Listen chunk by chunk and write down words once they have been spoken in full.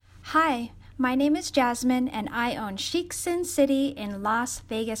Hi, my name is Jasmine and I own Chic Sin City in Las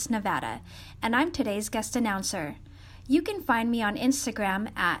Vegas, Nevada, and I'm today's guest announcer. You can find me on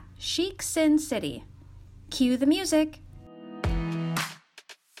Instagram at Chic Sin City. Cue the music.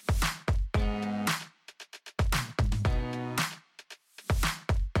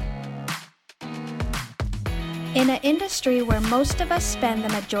 In an industry where most of us spend the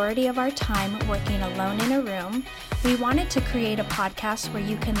majority of our time working alone in a room, we wanted to create a podcast where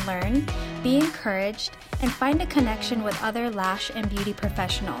you can learn, be encouraged, and find a connection with other lash and beauty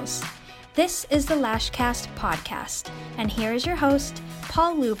professionals. This is the Lashcast podcast, and here is your host,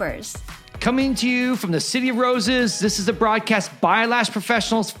 Paul Lubers. Coming to you from the City of Roses, this is a broadcast by lash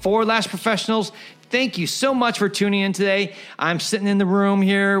professionals for lash professionals. Thank you so much for tuning in today. I'm sitting in the room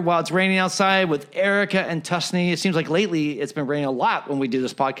here while it's raining outside with Erica and Tusney. It seems like lately it's been raining a lot when we do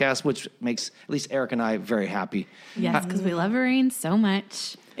this podcast, which makes at least Erica and I very happy. Yes, because we love rain so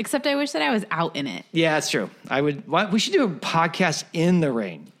much. Except I wish that I was out in it. Yeah, that's true. We should do a podcast in the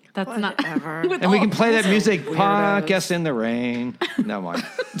rain. That's Whatever. not. And we can play that music, podcast in the rain. No, mind.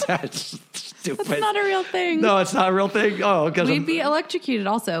 That's stupid. That's not a real thing. No, it's not a real thing. Oh, because we'd be electrocuted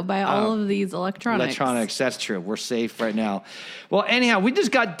also by all of these electronics. That's true. We're safe right now. Well, anyhow, we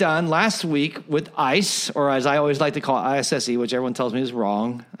just got done last week with ICE, or as I always like to call it, ISSE, which everyone tells me is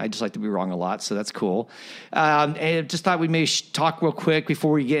wrong. I just like to be wrong a lot, so that's cool. And I just thought we'd maybe talk real quick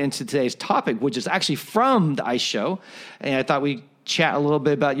before we get into today's topic, which is actually from the ICE show. And I thought we'd chat a little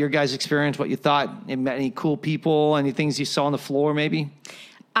bit about your guys' experience, what you thought, and met any cool people, any things you saw on the floor maybe?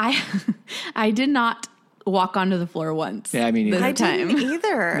 I did not walk onto the floor once. Yeah, I mean, I didn't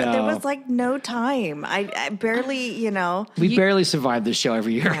either. No. There was like no time. I barely, We barely survive this show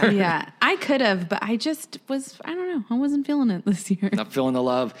every year. Yeah, I could have, but I just was, I don't know. I wasn't feeling it this year. Not feeling the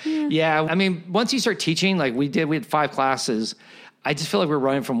love. Yeah. I mean, once you start teaching, like we had 5 classes. I just feel like we're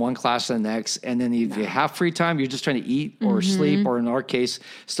running from one class to the next. And then if you have free time, you're just trying to eat or sleep, or in our case,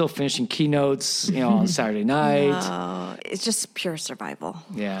 still finishing keynotes, on Saturday night. No, it's just pure survival.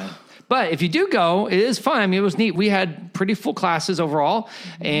 Yeah. But if you do go, it is fun. I mean, it was neat. We had pretty full classes overall,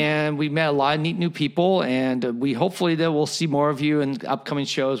 and we met a lot of neat new people, and we hopefully that we'll see more of you in upcoming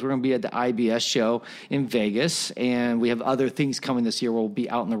shows. We're going to be at the IBS show in Vegas, and we have other things coming this year. We'll be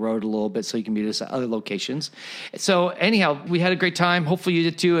out on the road a little bit, so you can meet us at other locations. So anyhow, we had a great time. Hopefully you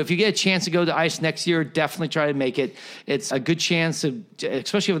did too. If you get a chance to go to ICE next year, definitely try to make it. It's a good chance to,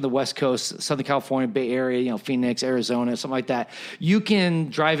 especially on the West Coast, Southern California, Bay Area, Phoenix, Arizona, something like that. You can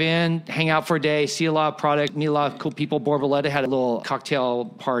drive in, hang out for a day, see a lot of product, meet a lot of cool people. Borboleta had a little cocktail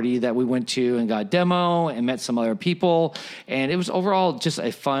party that we went to and got a demo and met some other people. And it was overall just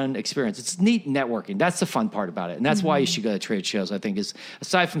a fun experience. It's neat networking. That's the fun part about it. And that's why you should go to trade shows, I think, is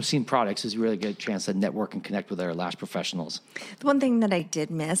aside from seeing products, is really get a chance to network and connect with our lash professionals. The one thing that I did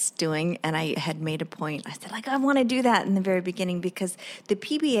miss doing, and I had made a point, I said, I want to do that in the very beginning because the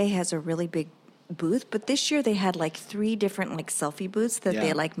PBA has a really big booth, but this year they had 3 different selfie booths that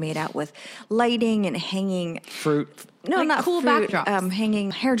they made out with lighting and hanging fruit. No, not cool fruit, backdrops.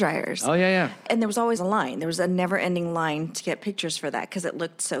 Hanging hair dryers. Oh yeah. And there was always a line. There was a never-ending line to get pictures for that because it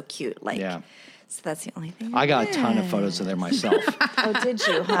looked so cute. So that's the only thing. I got a ton of photos of there myself. Oh, did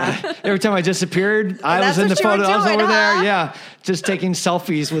you? Huh? Every time I disappeared, I was in the photo. I was over there, yeah, just taking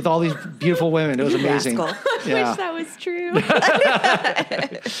selfies with all these beautiful women. It was amazing. Rascal. I wish that was true.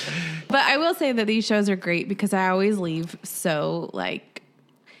 But I will say that these shows are great because I always leave so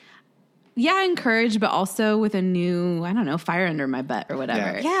encouraged, but also with a new, fire under my butt or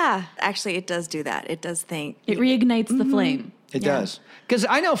whatever. Yeah. Actually, it does do that. It does think. It reignites the flame. It does. Because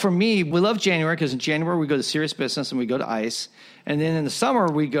I know for me, we love January because in January we go to Serious Business and we go to ICE. And then in the summer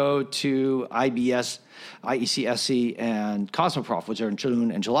we go to IBS, IECSC, and Cosmoprof, which are in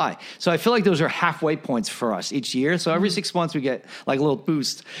June and July. So I feel like those are halfway points for us each year. So every 6 months we get a little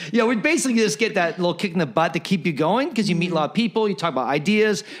boost. We basically just get that little kick in the butt to keep you going because you meet a lot of people, you talk about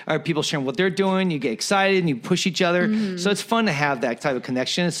ideas, or people sharing what they're doing, you get excited and you push each other. So it's fun to have that type of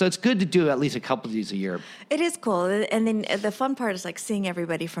connection. So it's good to do at least a couple of these a year. It is cool. And then the fun part is seeing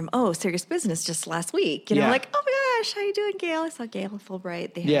everybody from, Serious Business just last week. Oh my gosh, how you doing, Gail? I saw Gail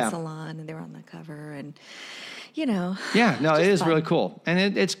Fulbright. They had a salon and they were on the cover and, Yeah, no, it is fun. Really cool.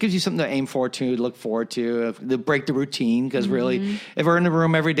 And it gives you something to aim forward to, look forward to break the routine. Because really, if we're in the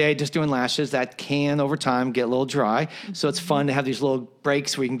room every day just doing lashes, that can over time get a little dry. So it's fun to have these little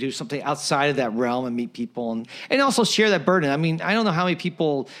breaks where you can do something outside of that realm and meet people and also share that burden. I mean, I don't know how many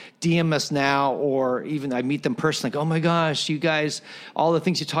people DM us now, or even I meet them personally, like, oh my gosh, you guys, all the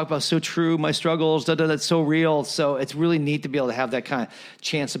things you talk about are so true, my struggles, that's so real. So it's really neat to be able to have that kind of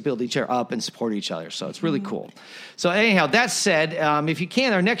chance to build each other up and support each other. So it's really cool. So anyhow, that said, if you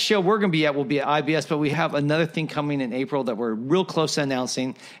can, our next show we're going to be at will be at IBS, but we have another thing coming in April that we're real close to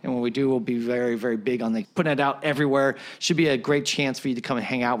announcing. And when we do, we'll be very, very big on putting it out everywhere. Should be a great chance for you to come and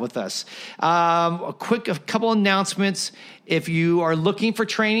hang out with us. A couple announcements. If you are looking for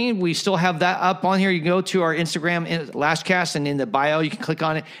training, we still have that up on here. You can go to our Instagram, Lashcast, and in the bio, you can click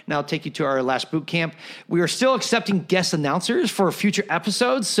on it, and that'll take you to our Lash Bootcamp. We are still accepting guest announcers for future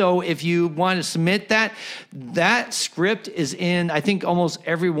episodes. So if you want to submit that script is in, I think, almost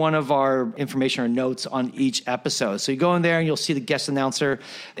every one of our information or notes on each episode. So you go in there and you'll see the guest announcer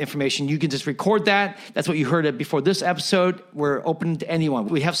information. You can just record that. That's what you heard before this episode. We're open to anyone.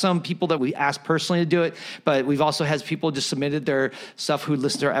 We have some people that we asked personally to do it, but we've also had people just submitted their stuff who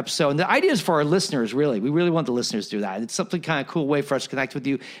listened to our episode. And the idea is for our listeners, really. We really want the listeners to do that. It's something kind of cool way for us to connect with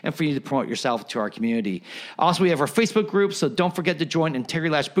you and for you to promote yourself to our community. Also, we have our Facebook group, so don't forget to join Integrity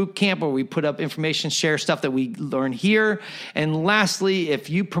Lash Bootcamp, where we put up information, share stuff that we learn here. And lastly, if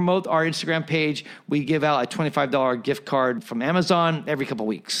you promote our Instagram page, we give out a $25 gift card from Amazon every couple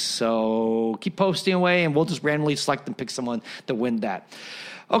weeks. So keep posting away, and we'll just randomly select and pick someone to win that.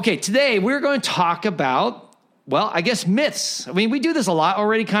 Okay, today we're going to talk about, well, I guess myths. I mean, we do this a lot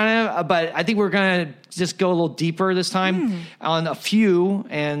already, kind of, but I think we're going to just go a little deeper this time on a few.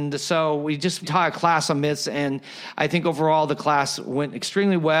 And so we just taught a class on myths, and I think overall the class went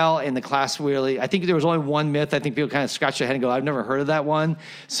extremely well. And the class really, I think there was only one myth. I think people kind of scratch their head and go, I've never heard of that one.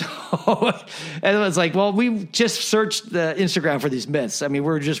 So, and it was like, well, we just searched the Instagram for these myths. I mean,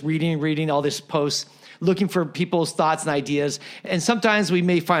 we're just reading all these posts, looking for people's thoughts and ideas. And sometimes we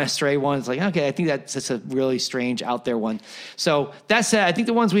may find a stray one. It's like, okay, I think that's just a really strange out there one. So that said, I think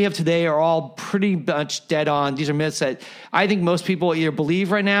the ones we have today are all pretty much dead on. These are myths that I think most people either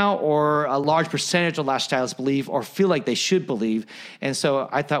believe right now, or a large percentage of lash stylists believe or feel like they should believe. And so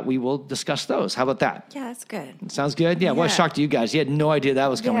I thought we will discuss those. How about that? Yeah, that's good. Sounds good? Yeah. What a shock to you guys. You had no idea that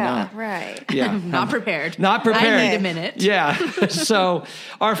was coming on. Right. Yeah. Not prepared. Not prepared. I need a minute. Yeah. So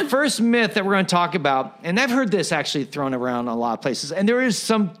our first myth that we're going to talk about, and I've heard this actually thrown around a lot of places, and there is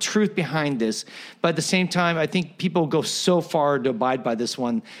some truth behind this, but at the same time, I think people go so far to abide by this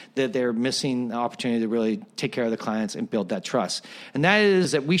one that they're missing the opportunity to really take care of the clients and build that trust. And that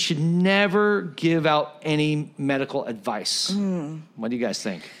is that we should never give out any medical advice. What do you guys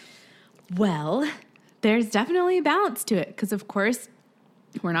think? Well, there's definitely a balance to it, because of course,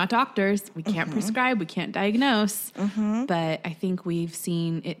 we're not doctors. We can't prescribe. We can't diagnose. But I think we've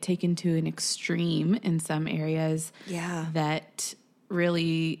seen it taken to an extreme in some areas that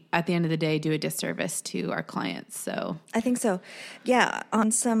really, at the end of the day, do a disservice to our clients. So I think so. Yeah.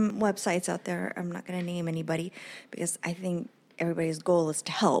 On some websites out there, I'm not going to name anybody because I think everybody's goal is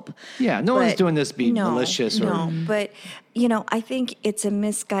to help. Yeah, no one's doing this to be malicious. But, I think it's a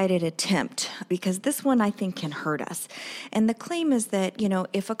misguided attempt, because this one I think can hurt us. And the claim is that,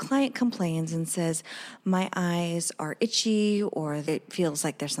 if a client complains and says, my eyes are itchy or it feels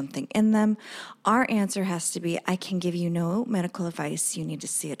like there's something in them, our answer has to be, I can give you no medical advice. You need to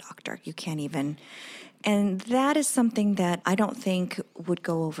see a doctor. You can't even. And that is something that I don't think would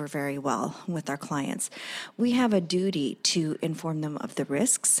go over very well with our clients. We have a duty to inform them of the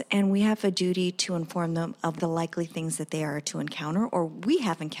risks, and we have a duty to inform them of the likely things that they are to encounter or we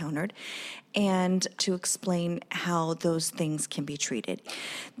have encountered, and to explain how those things can be treated.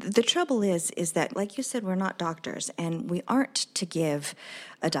 The trouble is that, like you said, we're not doctors, and we aren't to give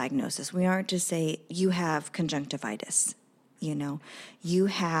a diagnosis. We aren't to say, you have conjunctivitis. You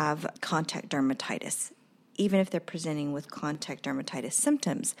have contact dermatitis, even if they're presenting with contact dermatitis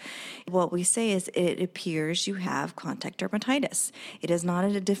symptoms. What we say is, it appears you have contact dermatitis. It is not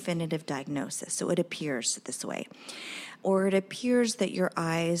a definitive diagnosis, so it appears this way. Or it appears that your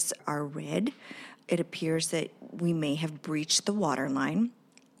eyes are red. It appears that we may have breached the waterline.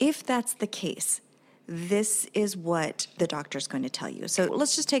 If that's the case, this is what the doctor is going to tell you. So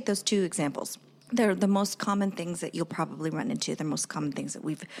let's just take those two examples. They're the most common things that you'll probably run into. They're most common things that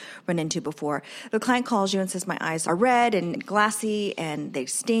we've run into before. The client calls you and says, my eyes are red and glassy and they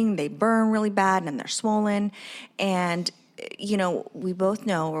sting, they burn really bad, and they're swollen. And, we both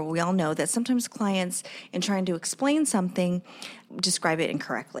know, or we all know, that sometimes clients, in trying to explain something, describe it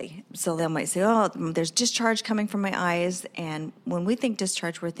incorrectly. So they might say, there's discharge coming from my eyes. And when we think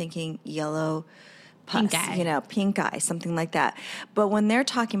discharge, we're thinking yellow pus, Pink eye. pink eye, something like that. But when they're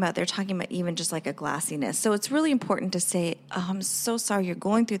talking about even just like a glassiness. So it's really important to say, oh, I'm so sorry you're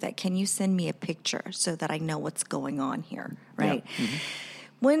going through that. Can you send me a picture so that I know what's going on here, right? Yeah. Mm-hmm.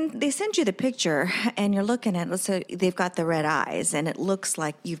 When they send you the picture and you're looking at it, so they've got the red eyes and it looks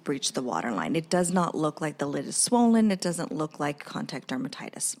like you've breached the waterline. It does not look like the lid is swollen. It doesn't look like contact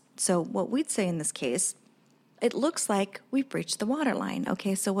dermatitis. So what we'd say in this case, it looks like we've breached the waterline.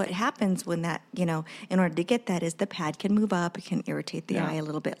 Okay, so what happens when that, in order to get that is the pad can move up, it can irritate the eye a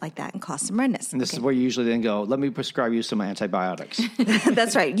little bit like that and cause some redness. And this is where you usually then go, let me prescribe you some antibiotics.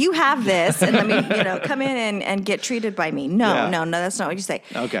 That's right. You have this, and let me, come in and get treated by me. No, that's not what you say.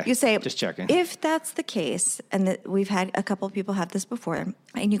 Okay, you say, just checking. If that's the case, and we've had a couple of people have this before,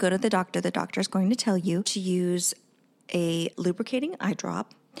 and you go to the doctor is going to tell you to use a lubricating eye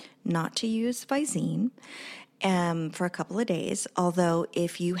drop, not to use Visine, for a couple of days. Although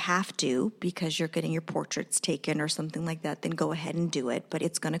if you have to, because you're getting your portraits taken or something like that, then go ahead and do it. But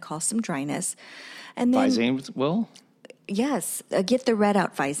it's going to cause some dryness. And then Visine will? Yes, get the red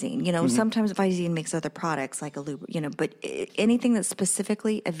out Visine. Sometimes Visine makes other products like a lube, but anything that's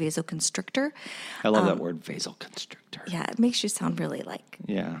specifically a vasoconstrictor. I love that word, vasoconstrictor. Yeah, it makes you sound really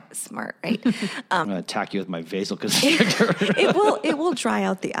smart, right? I'm going to attack you with my vasoconstrictor. It will dry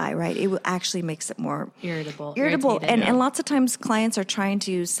out the eye, right? It will actually makes it more irritable, and lots of times clients are trying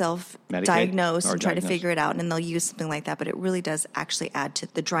to self-diagnose and try to figure it out, and they'll use something like that, but it really does actually add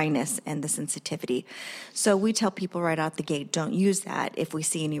to the dryness and the sensitivity. So we tell people right out the gate, don't use that if we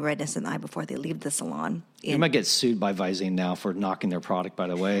see any redness in the eye before they leave the salon. You might get sued by Visine now for knocking their product, by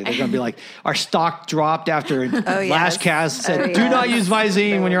the way. They're going to be like, our stock dropped after Lash Cast said, do not use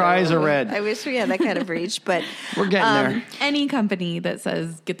Visine when your eyes are red. I wish we had that kind of reach, but we're getting there. Any company that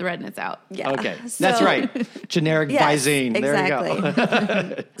says, get the redness out. Yeah. Okay, that's right. Generic Visine. Exactly. There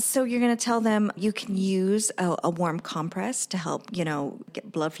you go. So you're going to tell them you can use a warm compress to help,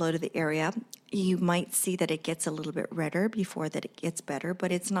 get blood flow to the area. You might see that it gets a little bit redder before that it gets better,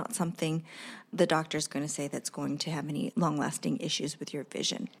 but it's not something the doctor's going to say that's going to have any long-lasting issues with your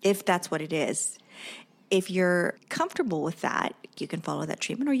vision, if that's what it is. If you're comfortable with that, you can follow that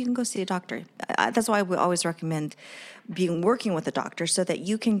treatment or you can go see a doctor. That's why we always recommend working with a doctor so that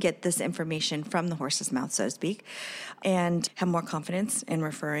you can get this information from the horse's mouth, so to speak, and have more confidence in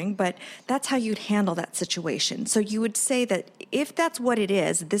referring. But that's how you'd handle that situation. So you would say that if that's what it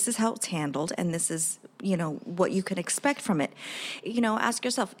is, this is how it's handled, and this is, what you can expect from it. Ask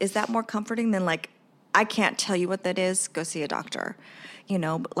yourself, is that more comforting than I can't tell you what that is, go see a doctor?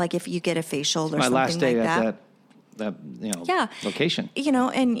 Like if you get a facial or something like that. My last day at that location.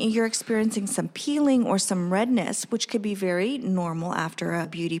 And you're experiencing some peeling or some redness, which could be very normal after a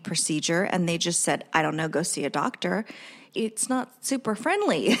beauty procedure, and they just said, I don't know, go see a doctor. It's not super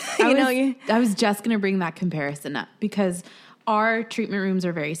friendly. I was just going to bring that comparison up because our treatment rooms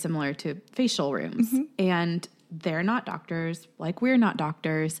are very similar to facial rooms, and they're not doctors, like we're not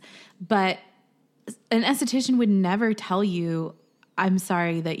doctors, but an esthetician would never tell you, I'm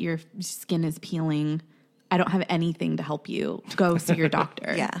sorry that your skin is peeling. I don't have anything to help you. Go see your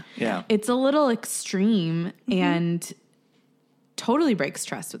doctor. Yeah. It's a little extreme and totally breaks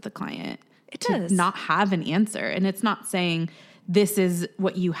trust with the client. It does. Not have an answer. And it's not saying this is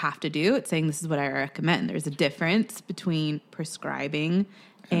what you have to do. It's saying this is what I recommend. There's a difference between prescribing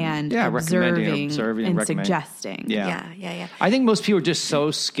and observing and suggesting. Yeah. I think most people are just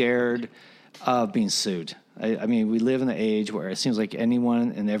so scared of being sued. I mean, we live in an age where it seems like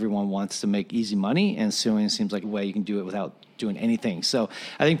anyone and everyone wants to make easy money, and suing seems like a way you can do it without doing anything. So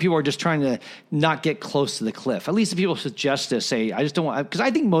I think people are just trying to not get close to the cliff. At least if people suggest to say, I just don't want, because I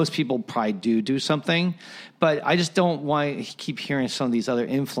think most people probably do something, but I just don't want to keep hearing some of these other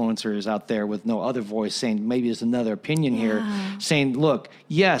influencers out there with no other voice saying maybe there's another opinion here, saying, look,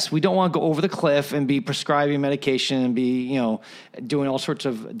 yes, we don't want to go over the cliff and be prescribing medication and be, doing all sorts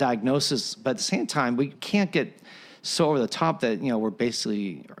of diagnosis, but at the same time, we can't get so over the top that, we're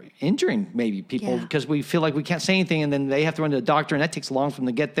basically injuring maybe people because we feel like we can't say anything, and then they have to run to the doctor, and that takes long for them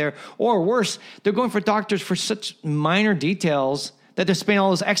to get there. Or worse, they're going for doctors for such minor details that they're spending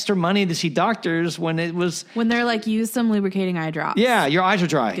all this extra money to see doctors when they're like, use some lubricating eye drops. Yeah, your eyes are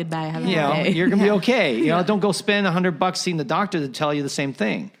dry. Goodbye, have a good day. You're going to be okay. Don't go spend $100 seeing the doctor to tell you the same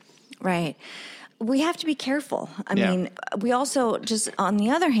thing. Right. We have to be careful. I mean, we also just, on the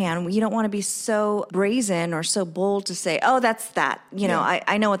other hand, you don't want to be so brazen or so bold to say, oh, that's that.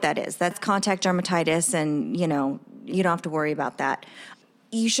 I know what that is. That's contact dermatitis, and, you don't have to worry about that.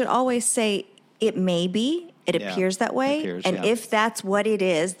 You should always say, it may be, It appears that way. And yeah. if that's what it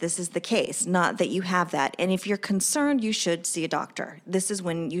is, this is the case, not that you have that. And if you're concerned, you should see a doctor. This is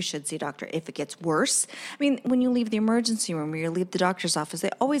when you should see a doctor. If it gets worse, I mean, when you leave the emergency room or you leave the doctor's office, they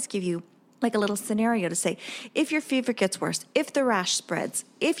always give you like a little scenario to say, if your fever gets worse, if the rash spreads,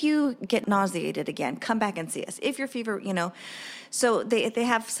 if you get nauseated again, come back and see us. If your fever, so they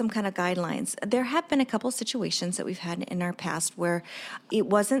have some kind of guidelines. There have been a couple situations that we've had in our past where it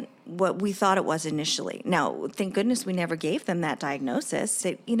wasn't what we thought it was initially. Now, thank goodness we never gave them that diagnosis.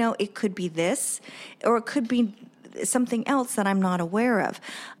 It could be this, or it could be something else that I'm not aware of.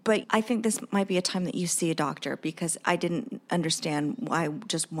 But I think this might be a time that you see a doctor, because I didn't understand why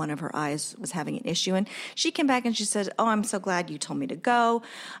just one of her eyes was having an issue. And she came back and she said, oh, I'm so glad you told me to go.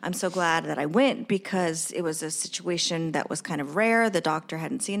 I'm so glad that I went, because it was a situation that was kind of rare. The doctor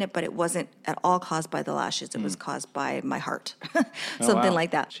hadn't seen it, but it wasn't at all caused by the lashes. It was caused by my heart, something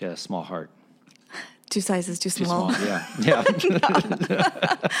like that. She had a small heart. 2 sizes too small. Yeah.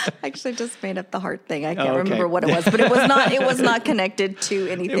 I actually just made up the heart thing. I can't remember what it was, but it was not connected to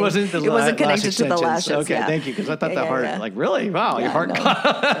anything. It wasn't connected to the lashes. Okay, thank you, because I thought the heart, like, really? Wow, your heart. No.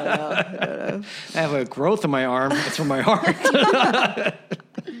 I have a growth in my arm. It's from my heart.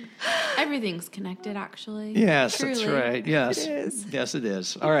 Everything's connected, actually. Yes, Truly. that's right. Yes. It is. Yes, it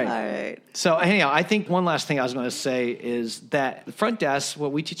is. All right. So anyhow, I think one last thing I was going to say is that the front desk,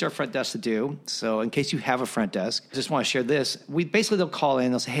 what we teach our front desk to do, so in case you have a front desk, I just want to share this. They'll call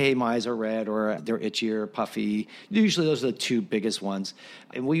in, they'll say, hey, my eyes are red, or they're itchy or puffy. Usually those are the 2 biggest ones.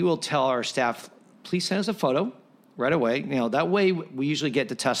 And we will tell our staff, please send us a photo right away. That way we usually get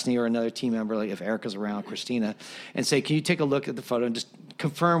to Tusney or another team member, like if Erica's around, Christina, and say, can you take a look at the photo and just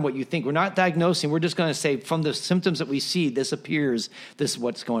confirm what you think? We're not diagnosing. We're just going to say, from the symptoms that we see, this appears, this is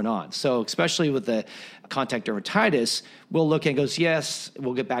what's going on. So especially with the contact dermatitis, we'll look and goes, yes,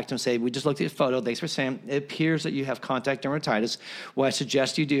 we'll get back to them and say, we just looked at the photo. Thanks for saying it appears that you have contact dermatitis. What I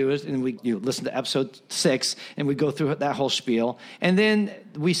suggest you do is, and you listen to episode 6, and we go through that whole spiel. And then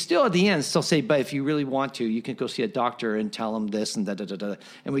we still, at the end, still say, but if you really want to, you can go see a doctor and tell them this and da-da-da-da.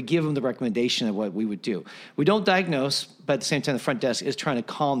 And we give them the recommendation of what we would do. We don't diagnose, but at the same time, the front desk is trying to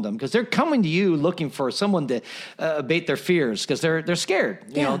calm them, because they're coming to you looking for someone to abate their fears, because they're scared.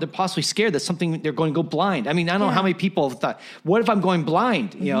 They're possibly scared that something, they're going to go blind. I mean, I don't know how many people have thought, what if I'm going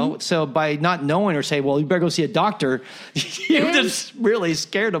blind? So by not knowing, or say, well, you better go see a doctor, you just really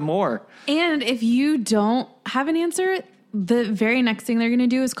scared them more. And if you don't have an answer, the very next thing they're going to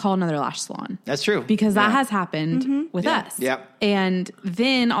do is call another lash salon. That's true. Because that has happened with us. Yeah. And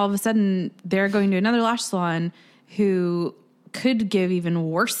then all of a sudden they're going to another lash salon who could give even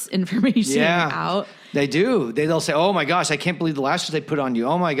worse information out. They do. They'll say, oh my gosh, I can't believe the lashes they put on you.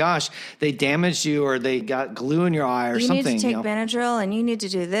 Oh my gosh, they damaged you, or they got glue in your eye, or something. You need to take Benadryl, and you need to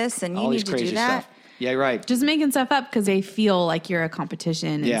do this, and you need to do that. Stuff. Yeah, right. Just making stuff up because they feel like you're a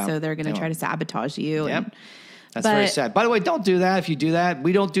competition, and so they're going to try to sabotage you. Yep. That's very sad. By the way, don't do that. If you do that,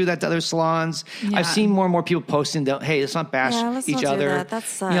 we don't do that to other salons. Yeah. I've seen more and more people posting that, hey, let's not bash each other. That. That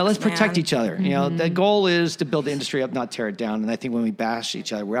sucks, let's protect each other. The goal is to build the industry up, not tear it down. And I think when we bash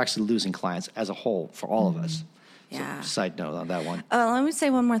each other, we're actually losing clients as a whole for all of us. Yeah. So, side note on that one. Let me say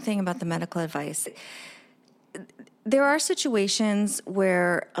one more thing about the medical advice. There are situations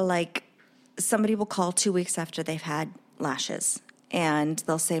where, like, somebody will call 2 weeks after they've had lashes, and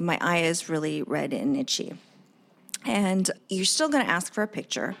they'll say, my eye is really red and itchy. And you're still going to ask for a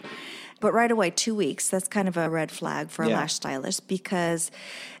picture, but right away, 2 weeks, that's kind of a red flag for a lash stylist, because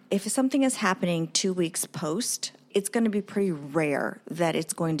if something is happening 2 weeks post, it's going to be pretty rare that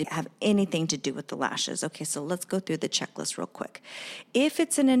it's going to have anything to do with the lashes. Okay, so let's go through the checklist real quick. If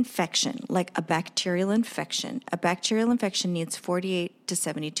it's an infection, like a bacterial infection needs 48 to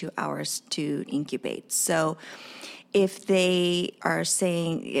 72 hours to incubate. So if they are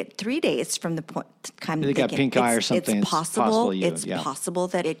saying it 3 days from the point time they got pink eye or something, it's possible. It's possible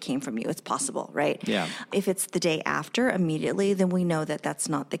that it came from you. It's possible, right? Yeah. If it's the day after, immediately, then we know that that's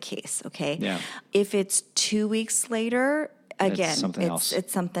not the case. Okay. Yeah. If it's 2 weeks later, again,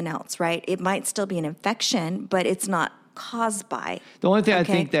 it's something else, right? It might still be an infection, but it's not caused by. The only thing I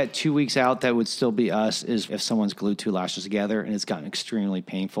think that 2 weeks out that would still be us is if someone's glued 2 lashes together and it's gotten extremely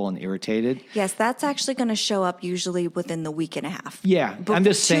painful and irritated. Yes, that's actually going to show up usually within the week and a half. Yeah, I'm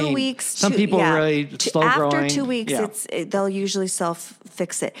just saying. 2 weeks. Some people are really slow growing. After 2 weeks, they'll usually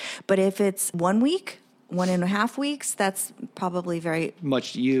self-fix it. But if it's 1 week, 1.5 weeks, that's probably very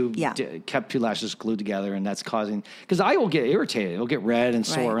much. Kept 2 lashes glued together, and that's causing, because the eye will get irritated. It'll get red and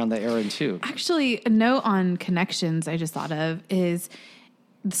sore around the area too. Actually, a note on connections I just thought of is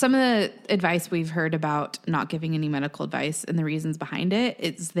some of the advice we've heard about not giving any medical advice and the reasons behind it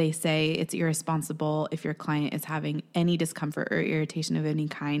is they say it's irresponsible if your client is having any discomfort or irritation of any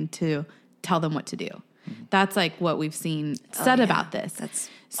kind to tell them what to do. Mm-hmm. That's like what we've seen said about this. That's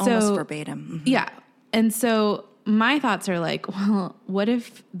almost verbatim. Mm-hmm. Yeah. And so my thoughts are like, well, what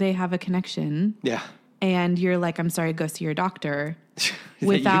if they have a connection? Yeah. And you're like, I'm sorry, go see your doctor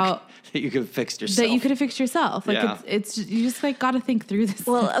without... that you could have fixed yourself. That you could have fixed yourself. Like Yeah. it's you just like got to think through this.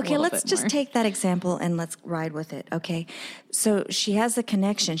 Well, okay, let's just more. take that example and let's ride with it, okay? So she has a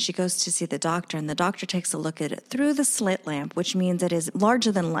connection. She goes to see the doctor, and the doctor takes a look at it through the slit lamp, which means it is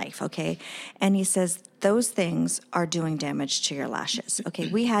larger than life, okay? And he says, those things are doing damage to your lashes. Okay,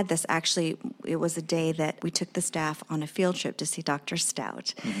 we had this actually, it was a day that we took the staff on a field trip to see Dr.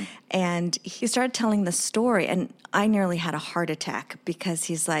 Stout. Mm-hmm. And he started telling the story, and I nearly had a heart attack because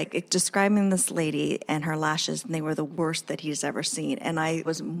he's like describing this lady and her lashes, and they were the worst that he's ever seen. And I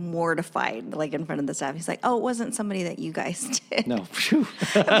was mortified, like in front of the staff. He's like, oh, it wasn't somebody that you guys did. No. Phew.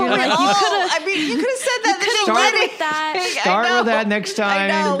 But you could have said that. Start with that next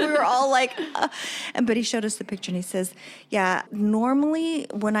time. I know. We were all like, but he showed us the picture and he says, yeah, normally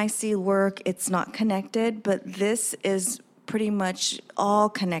when I see work, it's not connected, but this is pretty much all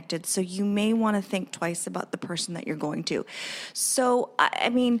connected. So you may want to think twice about the person that you're going to. So, I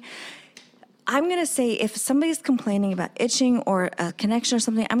mean, I'm going to say if somebody's complaining about itching or a connection or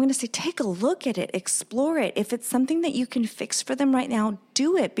something, I'm going to say take a look at it, explore it. If it's something that you can fix for them right now,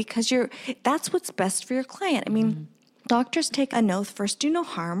 do it because that's what's best for your client. I mean, doctors take an oath first, do no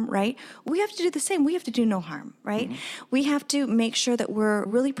harm, right? We have to do the same. We have to do no harm, right? Mm-hmm. We have to make sure that we're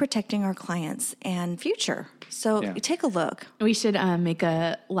really protecting our clients and future. So take a look. We should make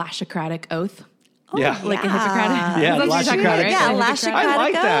a Lashocratic oath. Like a Hippocratic. Yeah, Lashocratic. Right? Yeah, Lashocratic. I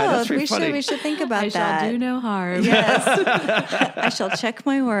like that. That's pretty funny. We should think about that. I shall do no harm. Yes. I shall check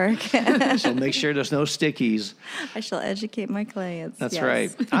my work. So make sure there's no stickies. I shall educate my clients. That's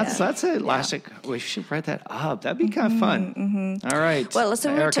right. That's it. Lash. We should write that up. That'd be kind of fun. Mm-hmm. All right. Well,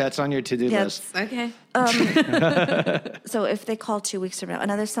 so Erica, that's on your to-do list. Okay. So if they call 2 weeks from now,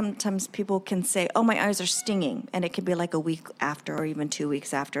 and sometimes people can say, oh, my eyes are stinging, and it could be like a week after or even 2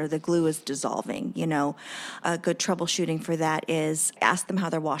 weeks after the glue is dissolving. You know, a good troubleshooting for that is ask them how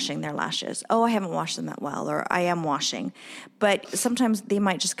they're washing their lashes. Oh, I haven't washed them that well, or I am washing. But sometimes they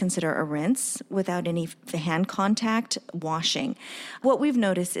might just consider a rinse without any hand contact washing. What we've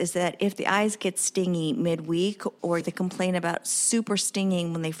noticed is that if the eyes get stingy midweek or they complain about super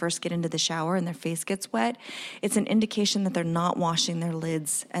stinging when they first get into the shower and their face gets wet, it's an indication that they're not washing their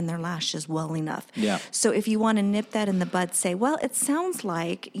lids and their lashes well enough. Yeah. So if you want to nip that in the bud, say, well, it sounds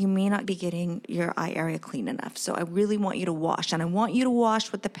like you may not be getting your eye area clean enough. So I really want you to wash. And I want you to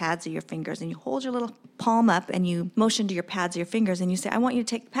wash with the pads of your fingers. And you hold your little palm up and you motion to your pads of your fingers. And you say, I want you to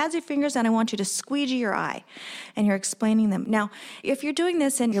take the pads of your fingers and I want you to squeegee your eye. And you're explaining them. Now, if you're doing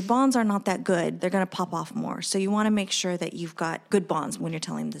this and your bonds are not that good, they're going to pop off more. So you want to make sure that you've got good bonds when you're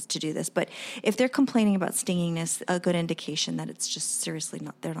telling them to do this. But if they're complaining about stinginess, a good indication that it's just seriously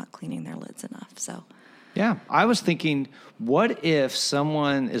they're not cleaning their lids enough. So. Yeah. I was thinking, what if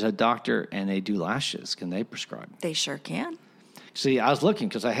someone is a doctor and they do lashes? Can they prescribe? They sure can. See, I was looking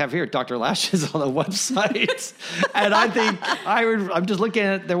because I have here Dr. Lashes on the website. And I think I'm just looking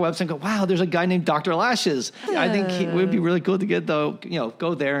at their website and go, wow, there's a guy named Dr. Lashes. I think it would be really cool to get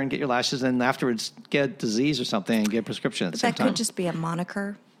go there and get your lashes and afterwards get disease or something and get a prescription at the same time. That could just be a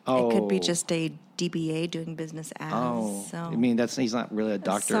moniker. Oh. It could be just a DBA doing business as. Oh, so. I mean, he's not really a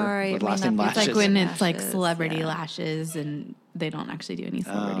doctor Sorry, with it may last name not be. Lashes. It's like when it's like Lashes, celebrity lashes and they don't actually do any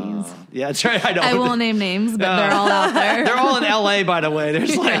celebrities. Yeah, that's right. I know. I won't name names, but they're all out there. They're all in LA, by the way.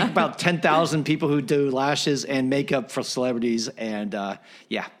 There's like about 10,000 people who do lashes and makeup for celebrities. And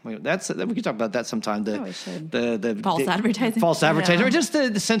we can talk about that sometime. We should. The false advertising. False advertising. Or just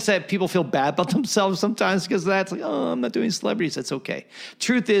the sense that people feel bad about themselves sometimes because that's like, oh, I'm not doing celebrities. That's okay.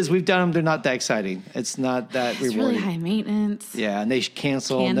 Truth is, we've done them. They're not that exciting. It's not that It's rewarding. really high maintenance. Yeah, and they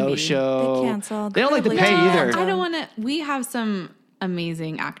cancel, Can no be. show. They cancel. They don't like to They pay don't. either. I don't want to. We have some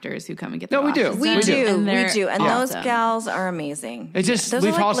amazing actors who come and get their No, we do. lashes We done, do. and We they're do. And awesome. those gals are amazing. It's just, those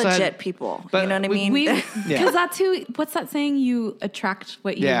we've are like also had- legit people. but You know what I we- mean? Because that's who. What's that saying? You attract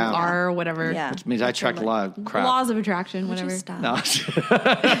what you Yeah. are, or whatever. Yeah. Which means I attract a lot of crap. Laws of attraction, Would you whatever. stop? No.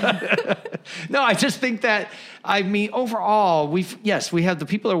 No, I just think that, I mean, overall, we have the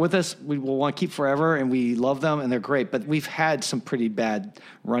people that are with us, we will want to keep forever, and we love them, and they're great. But we've had some pretty bad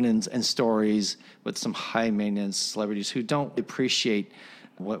run-ins and stories with some high-maintenance celebrities who don't appreciate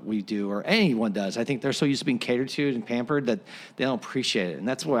what we do or anyone does. I think they're so used to being catered to and pampered that they don't appreciate it. And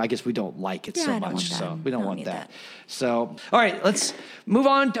that's why I guess we don't like it so much. So we don't want that. So, all right, let's move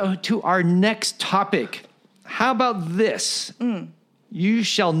on to our next topic. How about this? You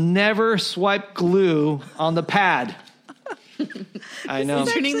shall never swipe glue on the pad. I know.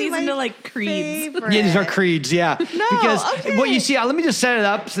 Turning these into like creeds. Yeah, these are creeds, yeah. Because what you see, let me just set it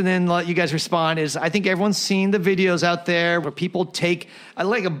up and then let you guys respond, is I think everyone's seen the videos out there where people take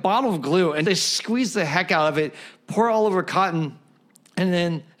like a bottle of glue and they squeeze the heck out of it, pour it all over cotton, and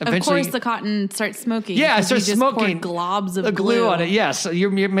then eventually... Of course the cotton starts smoking. Yeah, it starts smoking. Globs of glue on it, yes.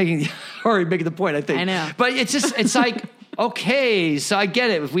 You're already making the point, I think. I know. But it's like... Okay, so I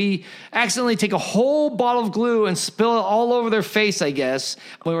get it. If we accidentally take a whole bottle of glue and spill it all over their face, I guess,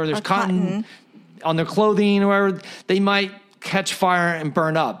 or there's cotton on their clothing or whatever, they might catch fire and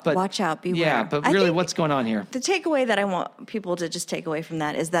burn up. But watch out, beware. Yeah, but really, what's going on here? The takeaway that I want people to just take away from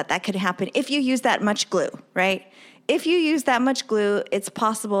that is that could happen if you use that much glue, right? If you use that much glue, it's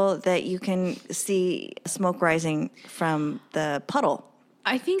possible that you can see smoke rising from the puddle.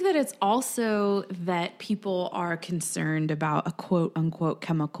 I think that it's also that people are concerned about a quote unquote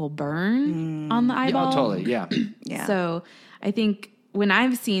chemical burn on the eyeball. Oh, totally. Yeah. Yeah. So I think when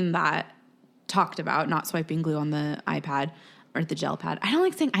I've seen that talked about, not swiping glue on the iPad or the gel pad, I don't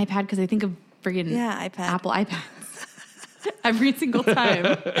like saying iPad because I think of friggin' iPad. Apple iPads every single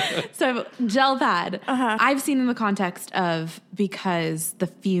time. So gel pad, I've seen in the context of because the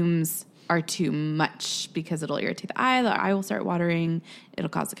fumes are too much because it'll irritate the eye will start watering, it'll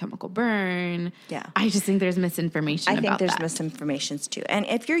cause a chemical burn. Yeah. I just think there's misinformation about that. I think there's misinformation too. And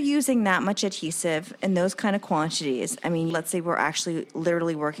if you're using that much adhesive in those kind of quantities, I mean, let's say we're actually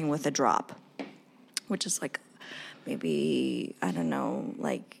literally working with a drop, which is like maybe, I don't know,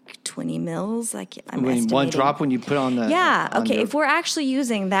 like 20 mils. I'm estimating. One drop when you put on the... Yeah, okay. If we're actually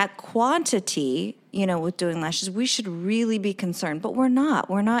using that quantity, with doing lashes, we should really be concerned. But we're not.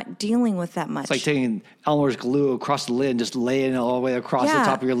 We're not dealing with that much. It's like taking Elmer's glue across the lid and just laying it all the way across the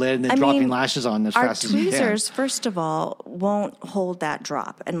top of your lid and then dropping lashes on as fast as you can. Our tweezers, first of all, won't hold that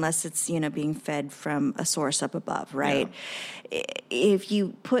drop unless it's, being fed from a source up above, right? Yeah. If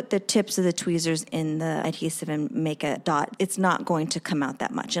you put the tips of the tweezers in the adhesive and make a dot, it's not going to come out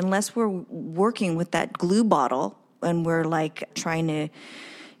that much unless we're working with that glue bottle and we're like trying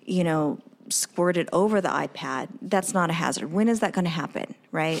to, squirt it over the iPad. That's not a hazard. When is that going to happen,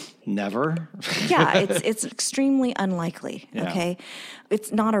 right? Never. Yeah, it's extremely unlikely, okay?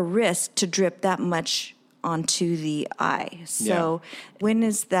 It's not a risk to drip that much onto the eye. So when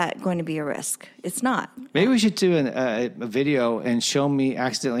is that going to be a risk? It's not. Maybe we should do a video and show me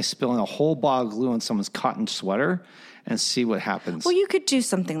accidentally spilling a whole bottle of glue on someone's cotton sweater and see what happens. Well, you could do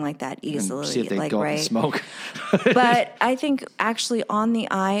something like that easily. And see if they go up and smoke. But I think actually on the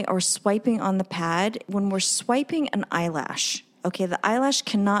eye or swiping on the pad, when we're swiping an eyelash, okay, the eyelash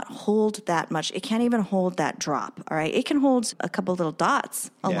cannot hold that much. It can't even hold that drop, all right? It can hold a couple little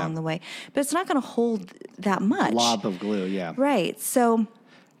dots along the way, but it's not going to hold that much. Blob of glue, yeah. Right, so...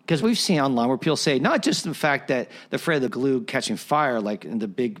 Because we've seen online where people say, not just the fact that they're afraid of the glue catching fire, like in the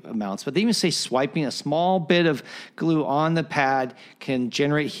big amounts, but they even say swiping a small bit of glue on the pad can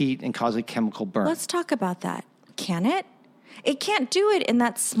generate heat and cause a chemical burn. Let's talk about that. Can it? It can't do it in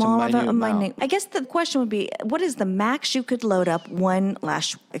that small of a minute. I guess the question would be, what is the max you could load up one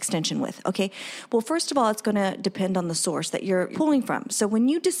lash extension with? Okay. Well, first of all, it's going to depend on the source that you're pulling from. So when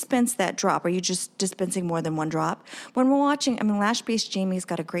you dispense that drop, are you just dispensing more than one drop? When we're watching, Lash Based Jamie's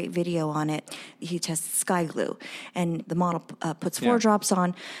got a great video on it. He tests sky glue, and the model puts 4 drops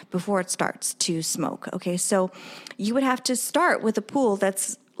on before it starts to smoke. Okay. So you would have to start with a pool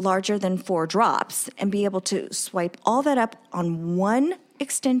that's larger than 4 drops and be able to swipe all that up on one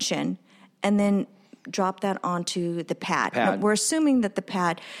extension and then drop that onto the pad. Now, we're assuming that the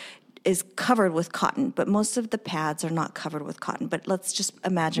pad is covered with cotton, but most of the pads are not covered with cotton. But let's just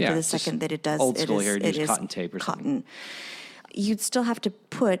imagine for the second that it does. Old school here, it is cotton tape or something. You'd still have to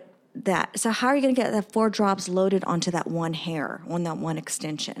put that. So how are you going to get that 4 drops loaded onto that one hair, on that one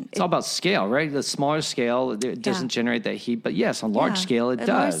extension? It's all about scale, right? The smaller scale, it doesn't generate that heat. But yes, on large scale, it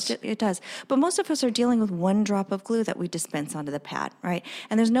does. It does. But most of us are dealing with 1 drop of glue that we dispense onto the pad, right?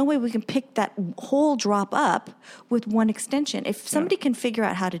 And there's no way we can pick that whole drop up with one extension. If somebody can figure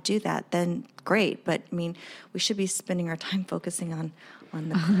out how to do that, then great. But we should be spending our time focusing on on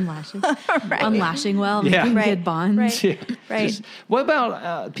the lashes. Right. On lashing well, Yeah. making Right. good bonds. Right. Yeah. Right. What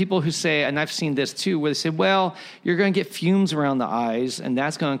about people who say, and I've seen this too, where they say, well, you're going to get fumes around the eyes, and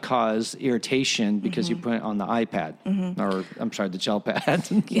that's going to cause irritation because you put it on the iPad. Or, I'm sorry, the gel pad, not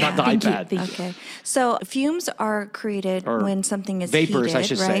the Thank you. iPad. Thank you. Okay. So fumes are created Or when something is vapors, heated, I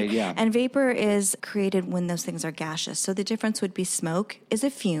should say, right? yeah. And vapor is created when those things are gaseous. So the difference would be smoke is a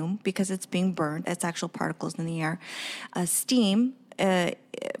fume because it's being burned. It's actual particles in the air. Steam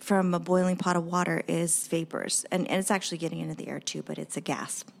from a boiling pot of water is vapors. And it's actually getting into the air too, but it's a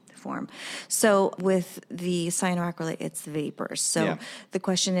gas form. So with the cyanoacrylate, it's the vapors. So Yeah. the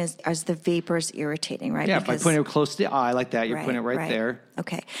question is the vapors irritating, right? Yeah, by putting it close to the eye like that, you're putting it right there.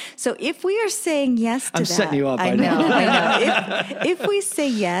 Okay. So if we are saying yes to I'm that. setting you up, I I know. know. If we say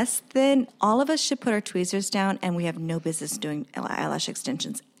yes, then all of us should put our tweezers down and we have no business doing eyelash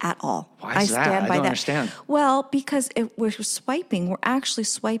extensions at all. Why is that? stand I by don't that. understand. Well, because if we're swiping, we're actually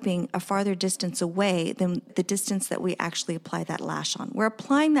swiping a farther distance away than the distance that we actually apply that lash on. We're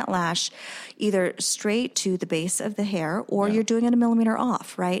applying that lash either straight to the base of the hair or you're doing it a millimeter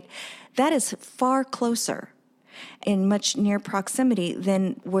off, right? That is far closer in much near proximity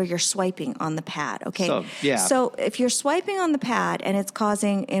than where you're swiping on the pad, okay? So, yeah. So if you're swiping on the pad and it's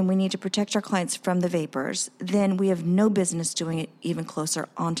causing, and we need to protect our clients from the vapors, then we have no business doing it even closer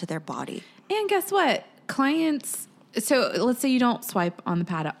onto their body. And guess what? Clients, so let's say you don't swipe on the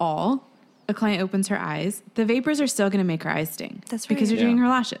pad at all. A client opens her eyes. The vapors are still going to make her eyes sting. That's right. Because you're Yeah. doing her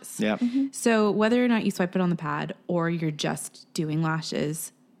lashes. Yeah. So whether or not you swipe it on the pad or you're just doing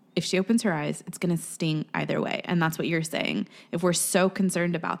lashes, if she opens her eyes, it's going to sting either way. And that's what you're saying. If we're so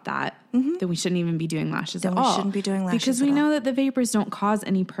concerned about that, then we shouldn't even be doing lashes Then at we all. shouldn't be doing lashes Because we at all. know that the vapors don't cause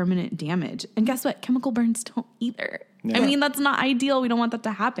any permanent damage. And guess what? Chemical burns don't either. I mean, that's not ideal. We don't want that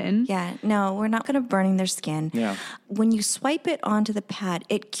to happen. Yeah, no, we're not going to burning their skin. Yeah. When you swipe it onto the pad,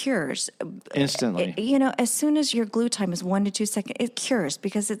 it cures. Instantly. As soon as your glue time is 1 to 2 seconds, it cures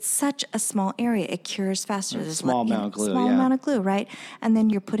because it's such a small area. It cures faster. There's small amount of glue, Small yeah. amount of glue, right? And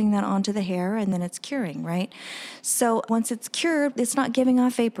then you're putting that onto the hair and then it's curing, right? So once it's cured, it's not giving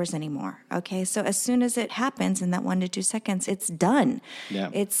off vapors anymore, okay? So as soon as it happens in that 1 to 2 seconds, it's done.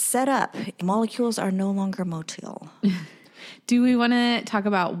 Yeah. It's set up. Molecules are no longer motile. Do we want to talk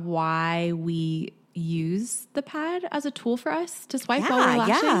about why we use the pad as a tool for us to swipe while we're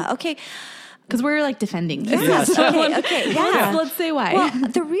lashing? Yeah, okay. Because we're like defending this. Yes. Okay. Yeah. Let's say why. Well,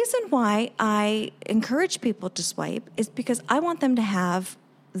 the reason why I encourage people to swipe is because I want them to have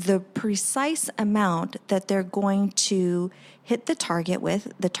the precise amount that they're going to hit the target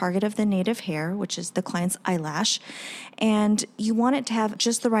with, the target of the native hair, which is the client's eyelash, and you want it to have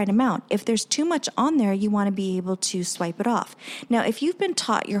just the right amount. If there's too much on there, you want to be able to swipe it off. Now, if you've been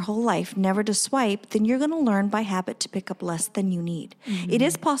taught your whole life never to swipe, then you're going to learn by habit to pick up less than you need. It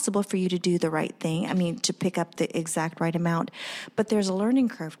is possible for you to do the right thing, to pick up the exact right amount, but there's a learning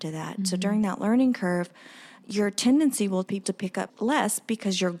curve to that. So during that learning curve, your tendency will be to pick up less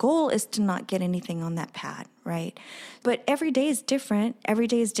because your goal is to not get anything on that pad, right? But every day is different. Every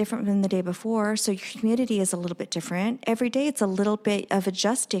day is different than the day before. So your humidity is a little bit different. Every day it's a little bit of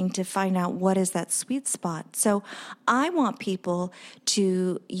adjusting to find out what is that sweet spot. So I want people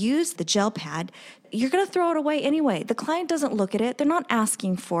to use the gel pad. You're going to throw it away anyway. The client doesn't look at it. They're not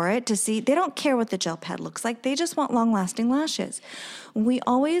asking for it to see. They don't care what the gel pad looks like. They just want long-lasting lashes. We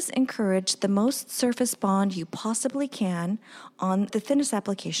always encourage the most surface bond you possibly can on the thinnest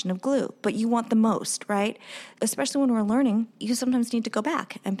application of glue, but you want the most, right? Especially when we're learning, you sometimes need to go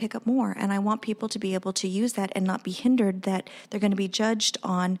back and pick up more. And I want people to be able to use that and not be hindered that they're going to be judged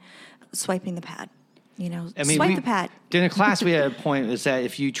on swiping the pad. Swipe the pad. In a class, we had a point is that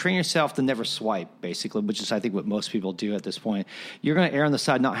if you train yourself to never swipe, basically, which is I think what most people do at this point, you're going to err on the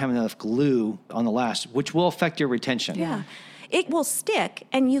side not having enough glue on the lash, which will affect your retention. Yeah. It will stick,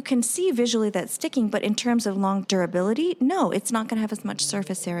 and you can see visually that sticking, but in terms of long durability, no, it's not going to have as much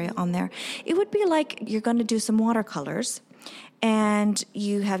surface area on there. It would be like you're going to do some watercolors, and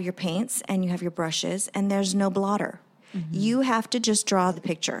you have your paints, and you have your brushes, and there's no blotter. You have to just draw the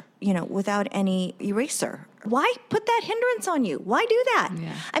picture, without any eraser. Why put that hindrance on you? Why do that?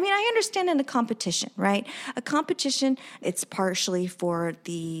 Yeah. I understand in a competition, right? A competition, it's partially for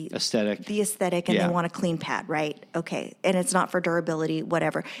the Aesthetic. And Yeah. they want a clean pad, right? Okay. And it's not for durability,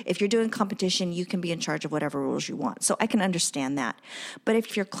 whatever. If you're doing competition, you can be in charge of whatever rules you want. So I can understand that. But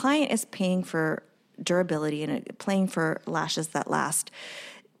if your client is paying for durability and paying for lashes that last,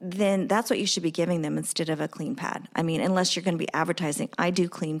 then that's what you should be giving them instead of a clean pad. Unless you're going to be advertising, I do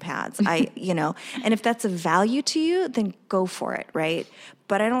clean pads. And if that's a value to you, then go for it, right?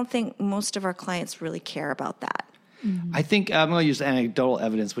 But I don't think most of our clients really care about that. I think I'm going to use anecdotal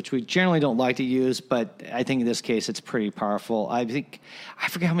evidence, which we generally don't like to use, but I think in this case it's pretty powerful. I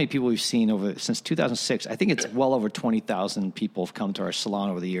forget how many people we've seen since 2006. I think it's well over 20,000 people have come to our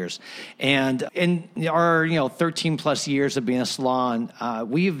salon over the years. And in our 13 plus years of being a salon,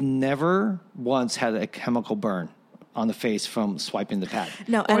 we've never once had a chemical burn on the face from swiping the pad.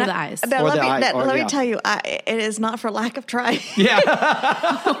 No, or the eyes. Let me tell you, it is not for lack of trying. Yeah.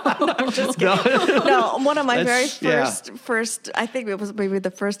 I'm just kidding. No, one of my very first, I think it was maybe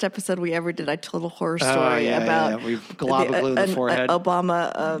the first episode we ever did, I told a horror story about we glob glue in the forehead.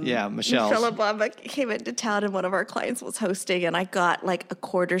 Obama. Michelle Obama came into town and one of our clients was hosting, and I got like a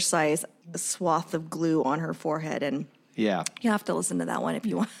quarter size swath of glue on her forehead, and yeah, you have to listen to that one if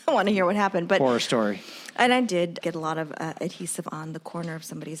you want to hear what happened. But horror story. And I did get a lot of adhesive on the corner of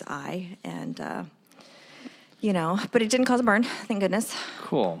somebody's eye, and but it didn't cause a burn, thank goodness.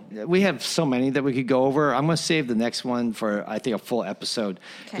 Cool. We have so many that we could go over. I'm going to save the next one for, I think, a full episode,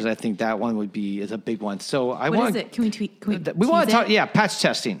 because I think that one is a big one. So what is it? Can we tweet? We want to talk. Yeah, patch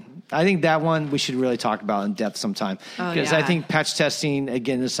testing. I think that one we should really talk about in depth sometime, because I think patch testing,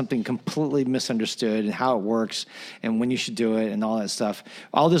 again, is something completely misunderstood, and how it works and when you should do it and all that stuff.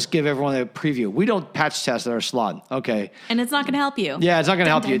 I'll just give everyone a preview. We don't patch test at our salon. Okay. And it's not going to help you. Yeah, it's not going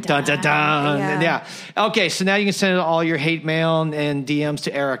to help you. Dun, dun, dun. Yeah. Okay, so now you can send all your hate mail and DMs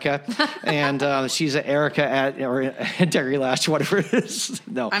to Erica. And she's at Erica or Integrity Lash, whatever it is.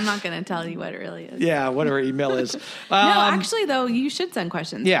 No. I'm not going to tell you what it really is. Yeah, whatever email is. No, actually, though, you should send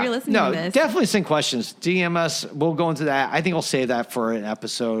questions. Yeah. If you're listening to this. Definitely send questions. DM us. We'll go into that. I think I'll save that for an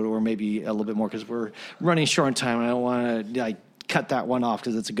episode, or maybe a little bit more, because we're running short on time. I don't want to cut that one off,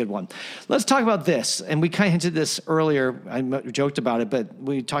 because it's a good one. Let's talk about this. And we kind of hinted this earlier. I joked about it, but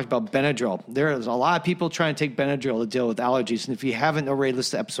we talked about Benadryl. There's a lot of people trying to take Benadryl to deal with allergies. And if you haven't already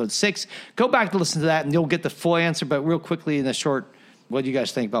listened to episode 6, go back to listen to that and you'll get the full answer. But real quickly, in a short, what do you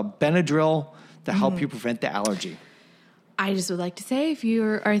guys think about Benadryl to help you prevent the allergy? I just would like to say, if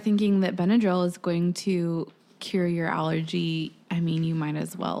you are thinking that Benadryl is going to cure your allergy, I mean, you might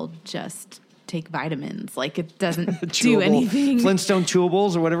as well just take vitamins. Like, it doesn't do anything. Flintstone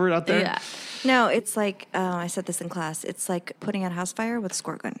chewables or whatever out there? Yeah. No, it's like, I said this in class, it's like putting out a house fire with a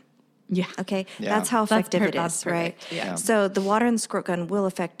squirt gun. Yeah. Okay. Yeah. That's how effective it is, right? Yeah. So the water in the squirt gun will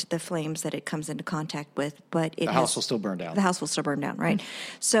affect the flames that it comes into contact with, but the house will still burn down. The house will still burn down, right?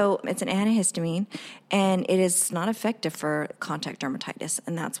 Mm-hmm. So it's an antihistamine, and it is not effective for contact dermatitis,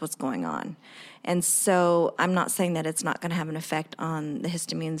 and that's what's going on. And so I'm not saying that it's not going to have an effect on the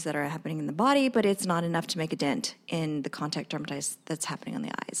histamines that are happening in the body, but it's not enough to make a dent in the contact dermatitis that's happening on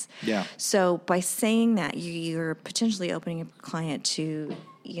the eyes. Yeah. So by saying that, you're potentially opening a client to,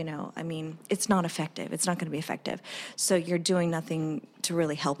 it's not effective. It's not going to be effective. So you're doing nothing to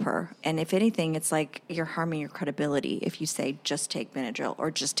really help her. And if anything, it's like you're harming your credibility if you say just take Benadryl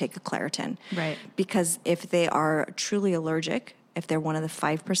or just take a Claritin. Right. Because if they are truly allergic, if they're one of the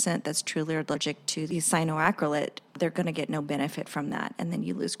 5% that's truly allergic to the cyanoacrylate, they're going to get no benefit from that. And then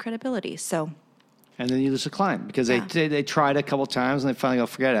you lose credibility. And then you lose a client, because they tried a couple times and they finally go,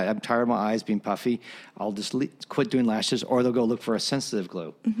 forget it. I'm tired of my eyes being puffy. I'll just quit doing lashes, or they'll go look for a sensitive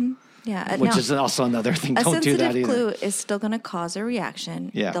glue. Mm-hmm. Yeah, which is also another thing. Don't do that either. A sensitive glue is still going to cause a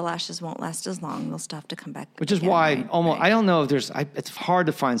reaction. Yeah. The lashes won't last as long. They'll still have to come back. Which is why I don't know if it's hard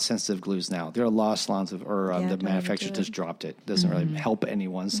to find sensitive glues now. There are a lot of salons the manufacturers just dropped it. Doesn't really help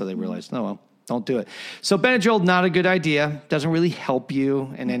anyone, so they realized, no, well, don't do it. So Benadryl, not a good idea. Doesn't really help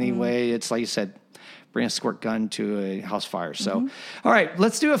you in any way. It's like you said, bring a squirt gun to a house fire. So, all right,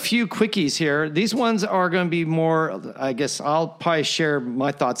 let's do a few quickies here. These ones are going to be more, I guess I'll probably share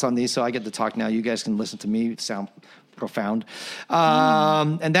my thoughts on these, so I get to talk now. You guys can listen to me sound profound.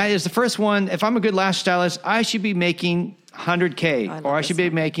 And that is the first one. If I'm a good lash stylist, I should be making 100K, or I should be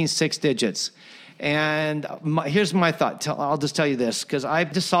making 6 digits. And here's my thought. I'll just tell you this, because I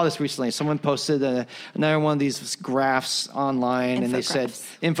just saw this recently. Someone posted another one of these graphs online, and they said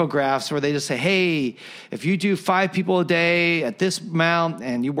infographics where they just say, hey, if you do 5 people a day at this amount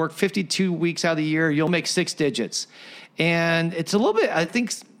and you work 52 weeks out of the year, you'll make 6 digits. And it's a little bit, I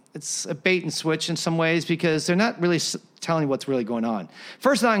think it's a bait and switch in some ways, because they're not really telling you what's really going on.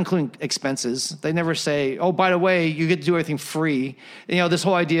 First, not including expenses. They never say, oh, by the way, you get to do everything free. This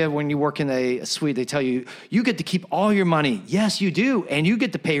whole idea of when you work in a suite, they tell you, you get to keep all your money. Yes, you do. And you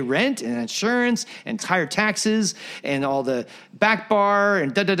get to pay rent and insurance and higher taxes and all the back bar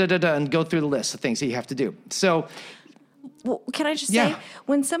and and go through the list of things that you have to do. So, well, can I just say,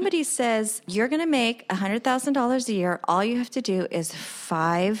 when somebody says you're going to make $100,000 a year, all you have to do is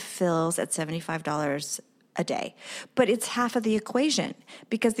 5 fills at $75 a day. But it's half of the equation,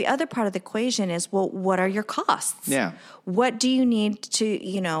 because the other part of the equation is, well, what are your costs? Yeah. What do you need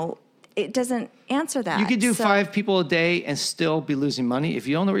to, it doesn't answer that. You could do 5 people a day and still be losing money if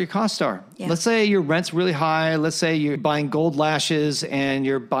you don't know what your costs are. Yeah. Let's say your rent's really high. Let's say you're buying gold lashes and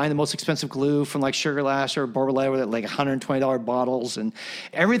you're buying the most expensive glue from like Sugar Lash or Borboleta with like $120 bottles, and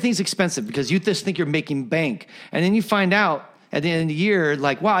everything's expensive because you just think you're making bank. And then you find out at the end of the year,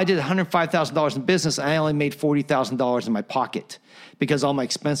 like, wow, I did $105,000 in business. And I only made $40,000 in my pocket because all my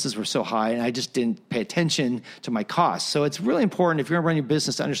expenses were so high and I just didn't pay attention to my costs. So it's really important if you're going to run your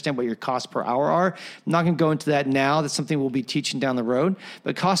business to understand what your costs per hour are. I'm not going to go into that now. That's something we'll be teaching down the road.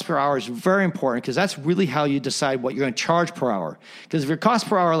 But cost per hour is very important because that's really how you decide what you're going to charge per hour. Because if your cost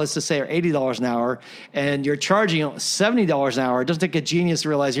per hour, let's just say, are $80 an hour and you're charging $70 an hour, it doesn't take a genius to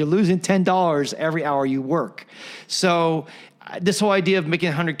realize you're losing $10 every hour you work. So this whole idea of making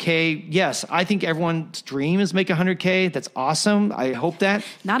 100K, yes, I think everyone's dream is make 100K. That's awesome. I hope that.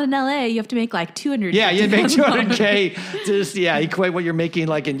 Not in LA. You have to make like 200K. Yeah, you make 200K. Just, equate what you're making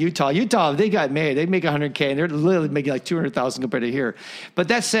like in Utah. Utah, they got made. They make 100K, and they're literally making like 200,000 compared to here. But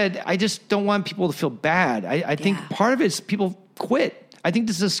that said, I just don't want people to feel bad. I think part of it is people quit. I think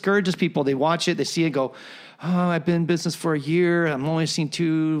this discourages people. They watch it, they see it, go, oh, I've been in business for a year. I'm only seeing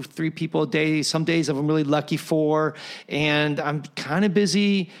 2-3 people a day. Some days I'm really lucky 4, and I'm kind of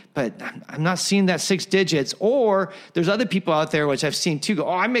busy, but I'm not seeing that 6 digits. Or there's other people out there, which I've seen too, go, oh,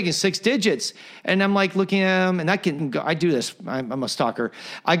 I'm making 6 digits. And I'm like looking at them, and I do this. I'm a stalker.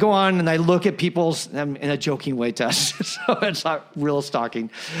 I go on and I look at people's, in a joking way, Tess, so it's not real stalking.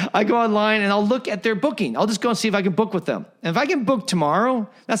 I go online and I'll look at their booking. I'll just go and see if I can book with them. And if I can book tomorrow,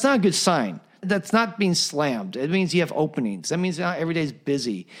 that's not a good sign. That's not being slammed. It means you have openings. That means not every day is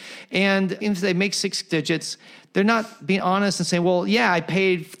busy. And if they make 6 digits, they're not being honest and saying, well, yeah, I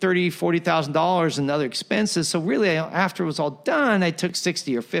paid $30,000, $40,000 in other expenses. So really, after it was all done, I took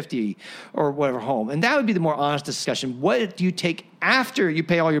 60 or 50 or whatever home. And that would be the more honest discussion. What do you take after you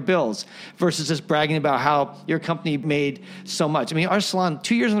pay all your bills versus just bragging about how your company made so much? I mean, our salon,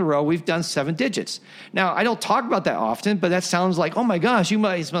 2 years in a row, we've done 7 digits. Now, I don't talk about that often, but that sounds like, oh my gosh, you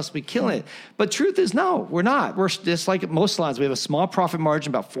must be killing it. But truth is, no, we're not. We're just like most salons. We have a small profit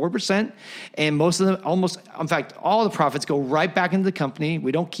margin, about 4%. And most of them, in fact, all the profits go right back into the company.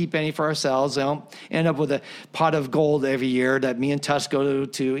 We don't keep any for ourselves. I don't end up with a pot of gold every year that me and Tuss go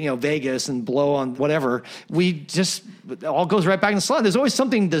to Vegas and blow on whatever. It all goes right back in the salon. There's always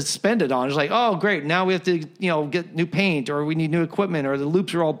something to spend it on. It's like, oh, great, now we have to get new paint, or we need new equipment, or the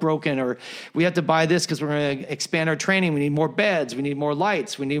loops are all broken, or we have to buy this because we're going to expand our training. We need more beds. We need more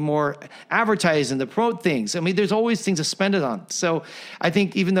lights. We need more advertising to promote things. I mean, there's always things to spend it on. So I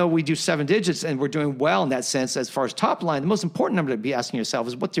think even though we do 7 digits and we're doing well in that sense, as far as top line, the most important number to be asking yourself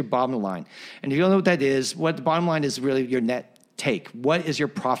is, what's your bottom line? And if you don't know what that is, what the bottom line is really your net take. What is your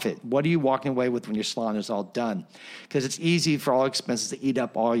profit? What are you walking away with when your salon is all done? Because it's easy for all expenses to eat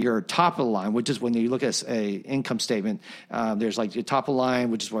up all your top of the line, which is when you look at a income statement, there's like your top of the line,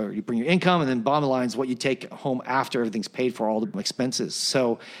 which is where you bring your income, and then bottom line is what you take home after everything's paid for, all the expenses.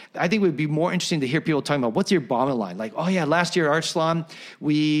 So I think it would be more interesting to hear people talking about, what's your bottom line? Like, oh yeah, last year at our salon,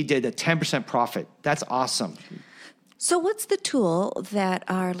 we did a 10% profit. That's awesome. So what's the tool that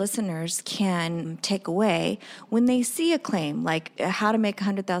our listeners can take away when they see a claim, like how to make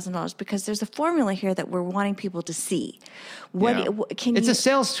 $100,000? Because there's a formula here that we're wanting people to see. It's a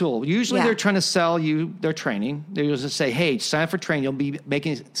sales tool. Usually they're trying to sell you their training. They just say, hey, sign up for training. You'll be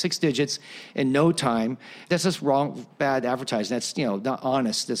making 6 digits in no time. That's just wrong, bad advertising. That's not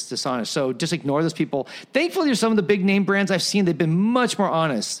honest. That's dishonest. So just ignore those people. Thankfully, there's some of the big name brands I've seen, they've been much more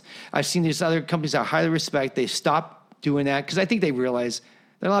honest. I've seen these other companies I highly respect. They stopped doing that because I think they realize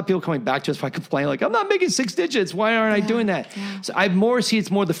there are a lot of people coming back to us by complaining, like, I'm not making 6 digits. Why aren't I doing that? Yeah. So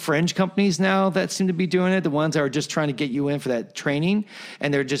it's more the fringe companies now that seem to be doing it, the ones that are just trying to get you in for that training,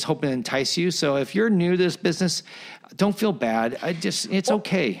 and they're just hoping to entice you. So if you're new to this business, don't feel bad. It's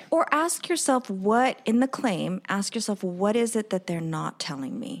okay. Or ask yourself what is it that they're not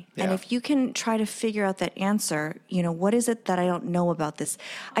telling me? Yeah. And if you can try to figure out that answer, what is it that I don't know about this?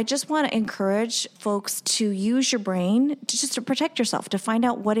 I just want to encourage folks to use your brain to protect yourself, to find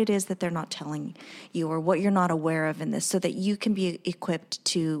out what it is that they're not telling you or what you're not aware of in this, so that you can be equipped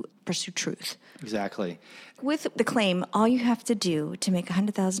to pursue truth. Exactly. With the claim, all you have to do to make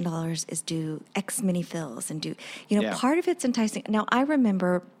 $100,000 is do X many fills and do, part of it's enticing. Now, I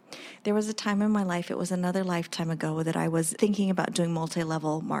remember there was a time in my life, it was another lifetime ago, that I was thinking about doing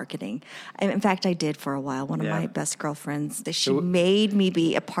multi-level marketing. And in fact, I did for a while. One of my best girlfriends, she made me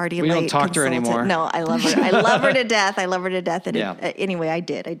be a party light consultant. We don't talk to her anymore. No, I love her. I love her to death. And anyway, I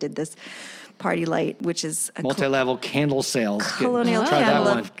did this. Party Light, which is a multi-level candle sales. colonial Try that candle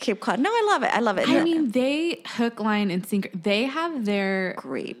one. of Cape Cod. No, I love it. I love it. I mean, they hook, line, and sinker. They have their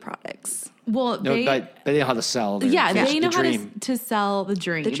great products. well. No, They but they know how to sell. they know how to sell the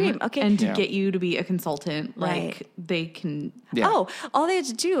dream. The dream, okay. and to Yeah. get you to be a consultant. Right. Like they can. Yeah. Oh, all they had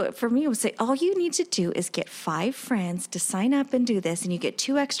to do for me was say, all you need to do is get 5 friends to sign up and do this, and you get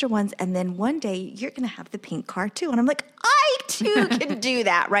 2 extra ones, and then one day you're going to have the pink card too. And I'm like, I too can do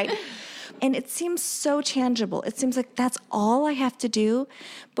that, right? And it seems so tangible. It seems like that's all I have to do.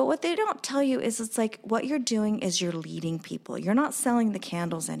 But what they don't tell you is it's like what you're doing is you're leading people. You're not selling the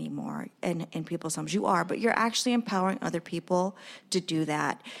candles anymore in people's homes. You are, but you're actually empowering other people to do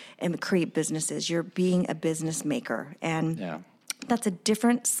that and create businesses. You're being a business maker. And that's a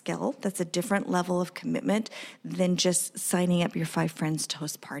different skill. That's a different level of commitment than just signing up your 5 friends to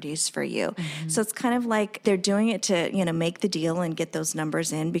host parties for you. Mm-hmm. So it's kind of like they're doing it to, make the deal and get those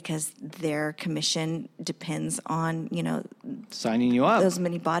numbers in because their commission depends on, Signing you up. those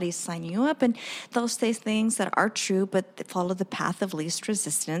many bodies signing you up. And they'll say things that are true, but they follow the path of least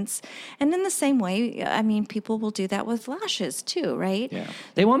resistance. And in the same way, I mean, people will do that with lashes too, right? Yeah.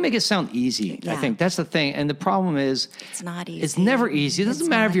 They want to make it sound easy. I Yeah. think that's the thing. And the problem is It's not easy. It's never easy. It doesn't It's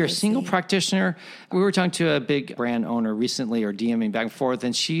matter not if you're a easy. single practitioner. We were talking to a big brand owner recently or DMing back and forth,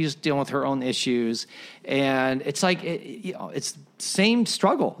 and she's dealing with her own issues. And it's like, it's same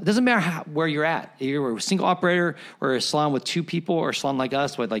struggle. It doesn't matter where you're at. If you're a single operator or a salon with 2 people or a salon like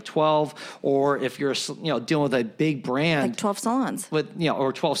us with like 12, or if you're, dealing with a big brand. Like 12 salons. With,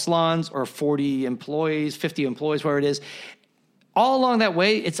 or 12 salons or 40 employees, 50 employees, whatever it is. All along that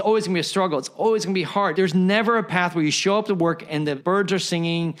way, it's always going to be a struggle. It's always going to be hard. There's never a path where you show up to work and the birds are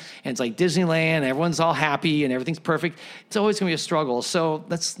singing and it's like Disneyland and everyone's all happy and everything's perfect. It's always going to be a struggle. So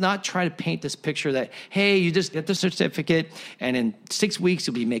let's not try to paint this picture that, hey, you just get the certificate and in 6 weeks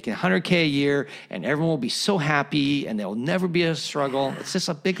you'll be making $100K a year and everyone will be so happy and there will never be a struggle. It's just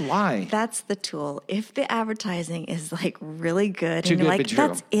a big lie. That's the tool. If the advertising is like really good Too and you're good, like, but true.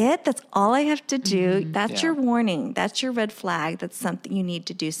 that's it, that's all I have to do, that's Yeah. your warning, that's your red flag, that's something you need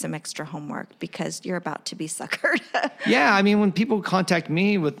to do some extra homework because you're about to be suckered. Yeah, I mean, when people contact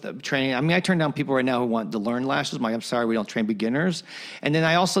me with training, I turn down people right now who want to learn lashes. I'm like, I'm sorry, we don't train beginners. And then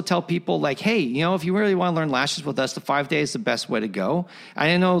I also tell people like, hey, if you really want to learn lashes with us, the 5 days is the best way to go.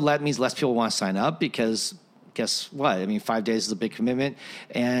 I know that means less people want to sign up because guess what? 5 days is a big commitment,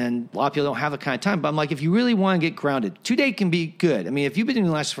 and a lot of people don't have the kind of time. But I'm like, if you really want to get grounded, 2 days can be good. If you've been doing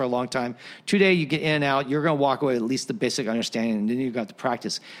lashes for a long time, 2 days you get in and out, you're going to walk away with at least the basic understanding, and then you've got to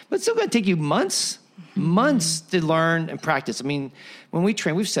practice. But it's still going to take you months to learn and practice. When we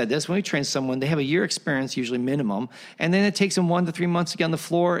train, we've said this, when we train someone, they have a year experience, usually minimum, and then it takes them 1 to 3 months to get on the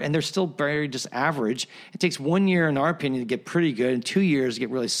floor, and they're still very just average. It takes 1 year, in our opinion, to get pretty good, and 2 years to get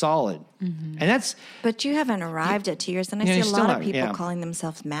really solid. And that's... But you haven't arrived at 2 years, and I Yeah, see you're a still lot not, of people yeah. calling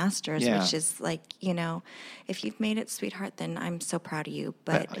themselves masters, Yeah. which is like, if you've made it, sweetheart, then I'm so proud of you.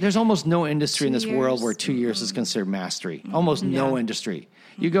 But there's almost no industry in 2 this world years? where 2 years is considered mastery. Almost no industry.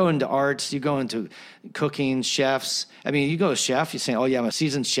 You go into arts, you go into cooking, chefs. You go to chef, you're saying, oh, yeah, I'm a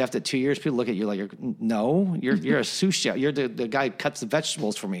seasoned chef at 2 years. People look at you like, you're a sous chef. You're the guy who cuts the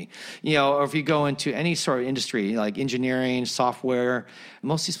vegetables for me. Or if you go into any sort of industry, like engineering, software,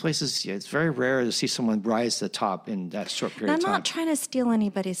 most of these places, it's very rare to see someone rise to the top in that short period I'm of time. not trying to steal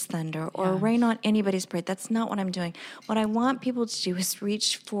anybody's thunder or rain on anybody's parade. That's not what I'm doing. What I want people to do is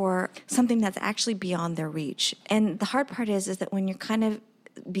reach for something that's actually beyond their reach. And the hard part is that when you're kind of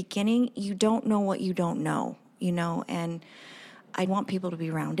beginning, you don't know what you don't know, and I want people to be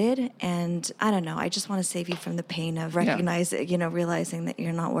rounded, and I don't know. I just want to save you from the pain of realizing that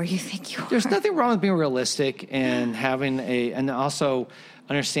you're not where you think you are. There's nothing wrong with being realistic and and also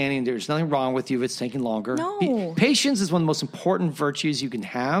understanding there's nothing wrong with you if it's taking longer. No. Patience is one of the most important virtues you can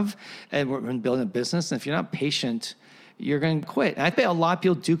have when building a business. And if you're not patient, you're going to quit. And I bet a lot of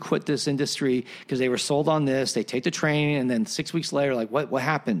people do quit this industry because they were sold on this. They take the training, and then 6 weeks later, like, what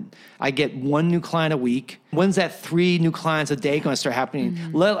happened? I get 1 new client a week. When's that 3 new clients a day going to start happening?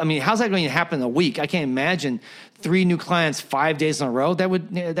 How's that going to happen in a week? I can't imagine 3 new clients 5 days in a row.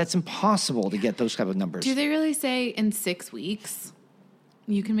 That's impossible to get those type of numbers. Do they really say in 6 weeks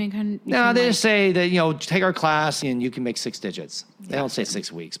you can make? No, they just say that, take our class and you can make 6 digits. They don't say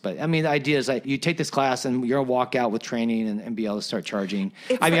 6 weeks. But the idea is that you take this class and you're going to walk out with training and be able to start charging.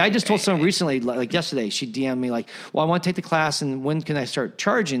 I just told someone recently, like yesterday, she DM'd me like, well, I want to take the class and when can I start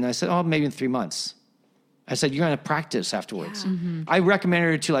charging? And I said, oh, maybe in 3 months. I said, you're going to practice afterwards. I recommended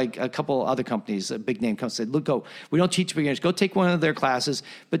her to like a couple other companies, a big name company, said, look, we don't teach beginners. Go take one of their classes,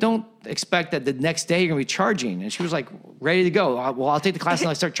 but don't expect that the next day you're going to be charging. And she was like, ready to go. Well, I'll take the class and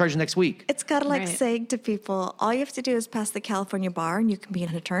I'll start charging next week. It's kind of like saying to people, all you have to do is pass the California bar and you can be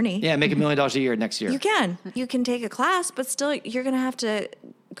an attorney. Yeah, make $1 million a year next year. You can. You can take a class, but still you're going to have to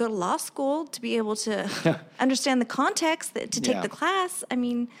go to law school to be able to understand the context, to take the class. I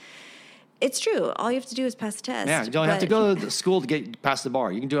mean, it's true. All you have to do is pass the test. Yeah, you don't have to go to the school to get past the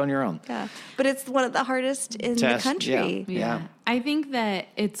bar. You can do it on your own. Yeah, but it's one of the hardest in the country. Yeah. I think that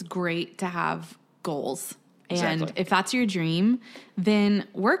it's great to have goals. And Exactly. if that's your dream, then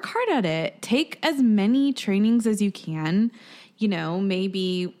work hard at it. Take as many trainings as you can. You know,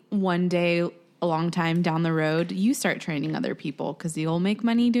 maybe one day, a long time down the road, you start training other people because you'll make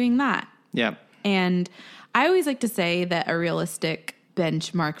money doing that. Yeah. And I always like to say that a realistic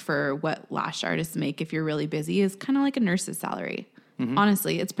benchmark for what lash artists make if you're really busy is kind of like a nurse's salary.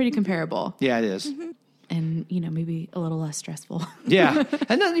 Honestly, it's pretty comparable. Yeah, it is. And, you know, maybe a little less stressful. Yeah.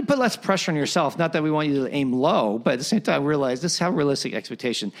 And then you put less pressure on yourself. Not that we want you to aim low, but at the same time, realize this is how realistic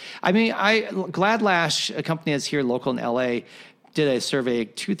expectation. I mean, Glad Lash, a company that's here local in LA, did a survey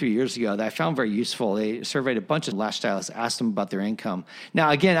 2-3 years ago that I found very useful. They surveyed a bunch of lash stylists, asked them about their income. Now,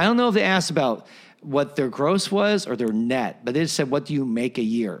 again, I don't know if they asked about what their gross was or their net, but they just said, what do you make a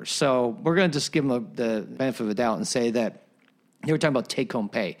year? So we're going to just give them the benefit of the doubt and say that they were talking about take-home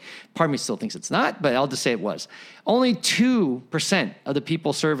pay. Part of me still thinks it's not, but I'll just say it was. Only 2% of the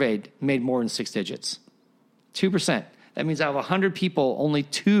people surveyed made more than 6 digits. 2%. That means out of 100 people, only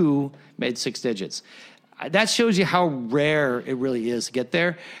 2 made 6 digits. That shows you how rare it really is to get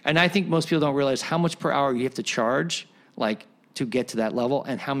there. And I think most people don't realize how much per hour you have to charge, like, to get to that level,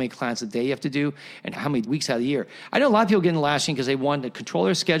 and how many clients a day you have to do, and how many weeks out of the year. I know a lot of people get into lashing because they want to control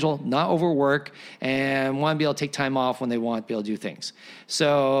their schedule, not overwork, and want to be able to take time off when they want to be able to do things.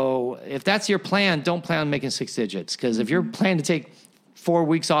 So if that's your plan, don't plan on making 6 digits, because if you're planning to take 4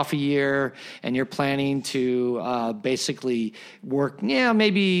 weeks off a year and you're planning to basically work,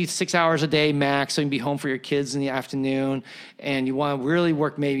 maybe 6 hours a day max, so you can be home for your kids in the afternoon, and you want to really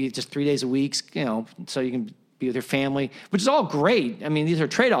work maybe just 3 days a week, so you can be with your family, which is all great. I mean, these are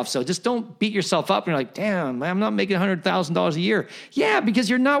trade-offs, so just don't beat yourself up and you're like, damn, I'm not making $100,000 a year. Yeah, because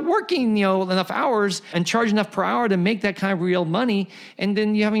you're not working, enough hours and charging enough per hour to make that kind of real money, and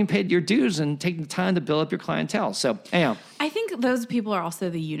then you haven't even paid your dues and taken the time to build up your clientele. So, anyhow. I think those people are also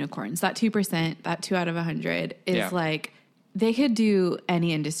the unicorns. That 2%, that 2 out of 100 is like, they could do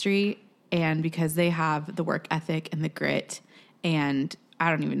any industry, and because they have the work ethic and the grit and I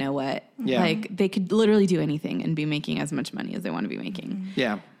don't even know what. Yeah. Like, they could literally do anything and be making as much money as they want to be making.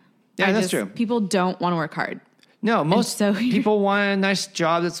 Yeah. Yeah, that's true. People don't want to work hard. No, most people want a nice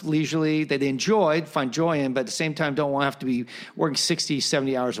job that's leisurely, that they enjoy, find joy in, but at the same time don't want to have to be working 60,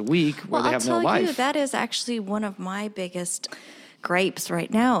 70 hours a week where they have no life. I'll tell you, that is actually one of my biggest gripes right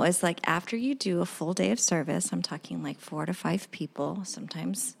now is like after you do a full day of service, I'm talking like 4 to 5 people,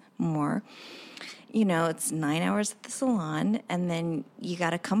 sometimes more. It's 9 hours at the salon, and then you got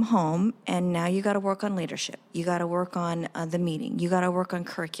to come home, and now you got to work on leadership. You got to work on the meeting. You got to work on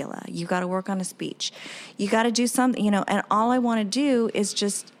curricula. You got to work on a speech. You got to do something, and all I want to do is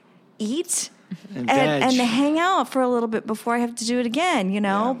just eat and hang out for a little bit before I have to do it again,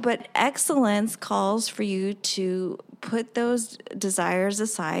 Yeah. But excellence calls for you to put those desires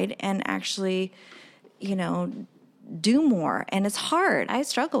aside and actually, do more, and it's hard. I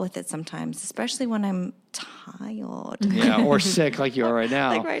struggle with it sometimes, especially when I'm tired. Yeah, or sick like you are right now.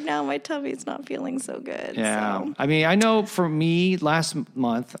 Like right now, my tummy's not feeling so good. Yeah. So. I mean, I know for me, last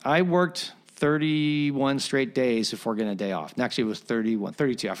month, I worked 31 straight days before getting a day off. And actually, it was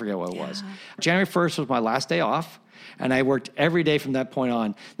 32. I forget what it was. January 1st was my last day off, and I worked every day from that point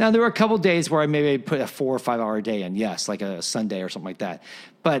on. Now, there were a couple of days where I maybe put a 4 or 5 hour day in. Yes, like a Sunday or something like that.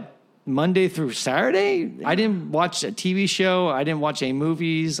 But Monday through Saturday, I didn't watch a TV show. I didn't watch any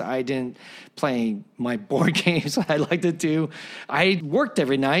movies. I didn't play my board games I like to do. I worked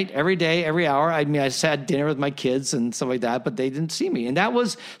every night, every day, every hour. I mean, I sat dinner with my kids and stuff like that, but they didn't see me. And that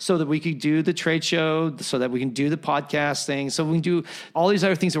was so that we could do the trade show, so that we can do the podcast thing, so we can do all these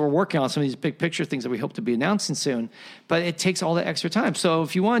other things that we're working on, some of these big picture things that we hope to be announcing soon. But it takes all that extra time. So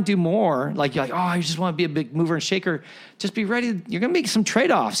if you want to do more, like you're like, oh, you just want to be a big mover and shaker, just be ready. You're going to make some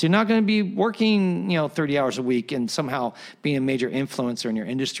trade-offs. You're not going to be working, 30 hours a week and somehow being a major influencer in your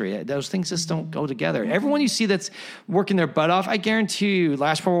industry. Those things just don't go together. together. Everyone you see that's working their butt off, I guarantee you,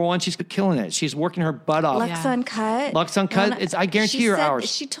 Lash Power One, she's killing it. She's working her butt off. Lux Uncut. Lux Uncut, I guarantee you her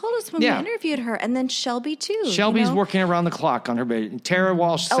hours. She told us when we interviewed her, and then Shelby too. Shelby's working around the clock on her bed. Tara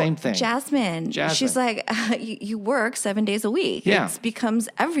Walsh, same thing. Jasmine. She's like, you work 7 days a week. Yeah. It becomes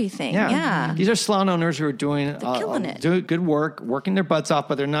everything. Yeah. These are salon owners who are doing good work, working their butts off,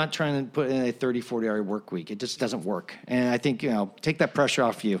 but they're not trying to put in a 30, 40-hour work week. It just doesn't work. And I think, take that pressure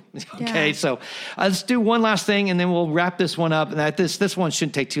off you. Okay, so let's do one last thing, and then we'll wrap this one up. And this one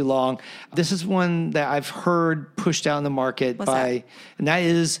shouldn't take too long. This is one that I've heard pushed out in the market and that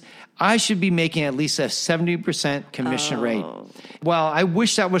is, I should be making at least a 70% commission rate. Well, I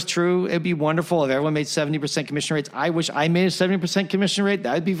wish that was true. It'd be wonderful if everyone made 70% commission rates. I wish I made a 70% commission rate.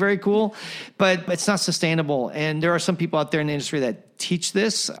 That would be very cool. But it's not sustainable. And there are some people out there in the industry that teach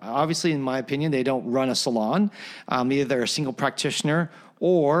this. Obviously, in my opinion, they don't run a salon. Either they're a single practitioner,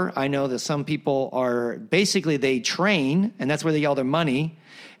 or I know that some people are basically they train, and that's where they get all their money.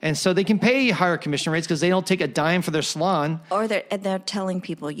 And so they can pay higher commission rates because they don't take a dime for their salon. Or they're telling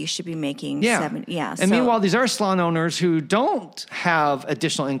people you should be making 7. Yeah. And meanwhile, these are salon owners who don't have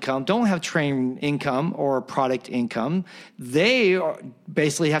additional income, don't have training income or product income. They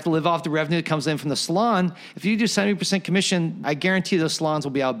basically have to live off the revenue that comes in from the salon. If you do 70% commission, I guarantee those salons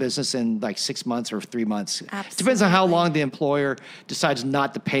will be out of business in like 6 months or 3 months. Absolutely. Depends on how long the employer decides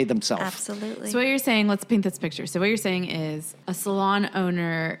not to pay themselves. Absolutely. So what you're saying, let's paint this picture. So what you're saying is a salon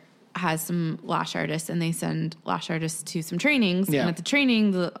owner has some lash artists and they send lash artists to some trainings. Yeah. And at the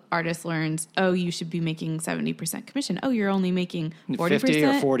training, the artist learns, you should be making 70% commission. You're only making 40%. 50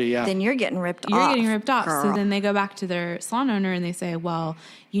 or 40, yeah. Then you're getting ripped off. You're getting ripped off. Girl. So then they go back to their salon owner and they say, well,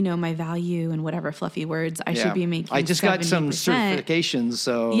 my value and whatever fluffy words, I should be making I just 70%. got some certifications,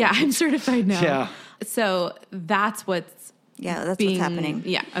 so. Yeah, I'm certified now. Yeah. So that's what's what's happening.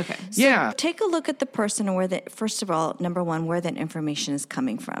 Yeah, okay. So take a look at the person and first of all, number one, where that information is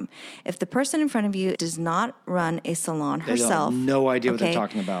coming from. If the person in front of you does not run a salon herself. They have no idea what they're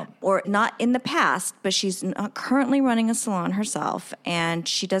talking about. Or not in the past, but she's not currently running a salon herself, and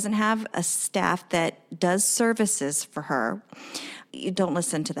she doesn't have a staff that does services for her, you don't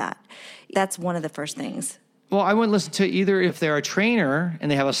listen to that. That's one of the first things. Well, I wouldn't listen to either if they're a trainer and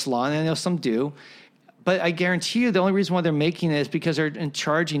they have a salon, and I know some do. But I guarantee you the only reason why they're making it is because they're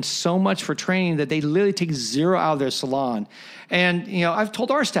charging so much for training that they literally take zero out of their salon. And, I've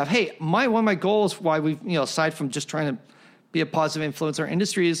told our staff, hey, one of my goals why we've, aside from just trying to be a positive influence in our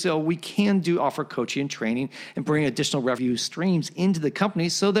industry is so we can offer coaching and training and bring additional revenue streams into the company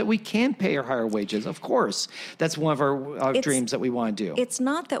so that we can pay our higher wages. Of course, that's one of our dreams that we want to do. It's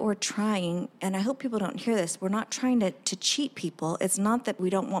not that we're trying, and I hope people don't hear this, we're not trying to cheat people. It's not that we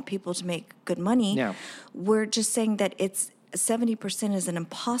don't want people to make good money. Yeah. We're just saying that 70% is an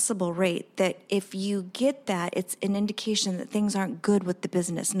impossible rate, that if you get that, it's an indication that things aren't good with the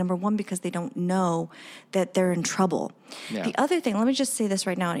business. Number one, because they don't know that they're in trouble. Yeah. The other thing, let me just say this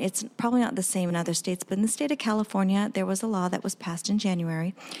right now, and it's probably not the same in other states, but in the state of California, there was a law that was passed in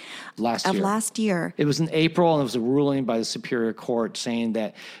January last year. It was in April, and it was a ruling by the Superior Court saying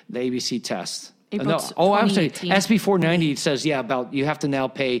that the ABC test, I'm sorry. SB 490 says, about you have to now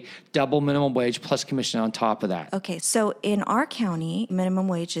pay double minimum wage plus commission on top of that. Okay, so in our county, minimum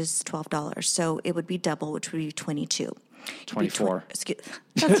wage is $12, so it would be double, which would be $22. 24.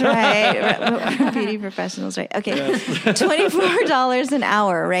 That's right. Beauty professionals, right? Okay, yes. $24 an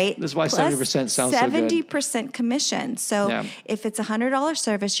hour, right? That's why 70% sounds so good. 70% commission. So if it's a $100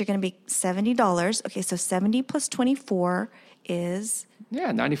 service, you're going to be $70. Okay, so 70 plus 24 is...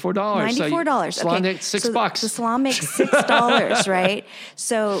 Yeah, $94. $94. So salon makes $6. The salon makes $6, right?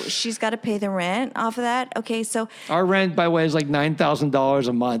 So she's got to pay the rent off of that. Okay, so our rent, by the way, is like $9,000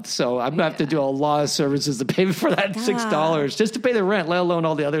 a month. So I'm gonna have to do a lot of services to pay for that $6 just to pay the rent, let alone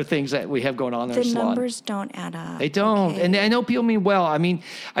all the other things that we have going on in our salon. The numbers don't add up. They don't, and I know people mean well. I mean,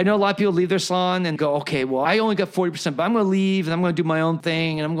 I know a lot of people leave their salon and go, okay, well, I only got 40%, but I'm going to leave and I'm going to do my own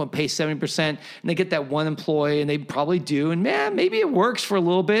thing and I'm going to pay 70%. And they get that one employee, and they probably do, and maybe it works for a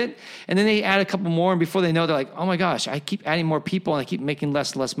little bit, and then they add a couple more, and before they know, they're like, oh my gosh, I keep adding more people and I keep making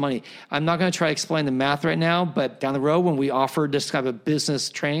less and less money. I'm not going to try to explain the math right now, but down the road when we offer this kind of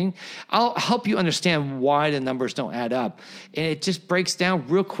business training, I'll help you understand why the numbers don't add up. And it just breaks down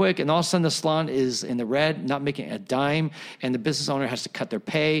real quick, and all of a sudden the salon is in the red, not making a dime, and the business owner has to cut their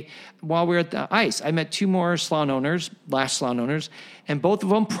pay. While we were at the ICE, I met two more salon owners, Lash salon owners, and both of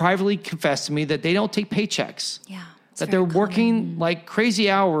them privately confessed to me that they don't take paychecks. Yeah. That they're working like crazy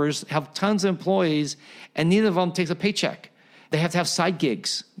hours, have tons of employees, and neither of them takes a paycheck. They have to have side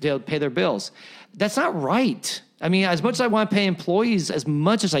gigs to pay their bills. That's not right. I mean, as much as I want to pay employees as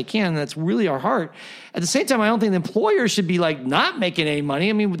much as I can, and that's really our heart. At the same time, I don't think the employers should be like not making any money.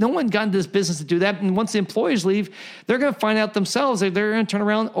 I mean, no one got into this business to do that. And once the employees leave, they're going to find out themselves. They're going to turn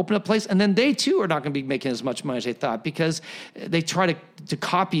around, open up a place, and then they too are not going to be making as much money as they thought because they try to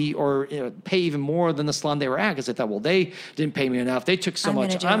copy or pay even more than the salon they were at because they thought, well, they didn't pay me enough. They took so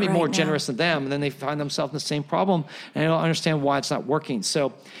much. I'm more generous than them. And then they find themselves in the same problem, and they don't understand why it's not working.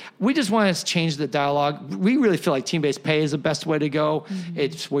 So we just want to change the dialogue. We really feel like team-based pay is the best way to go. Mm-hmm.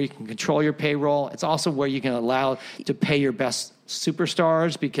 It's where you can control your payroll. It's also where you can allow to pay your best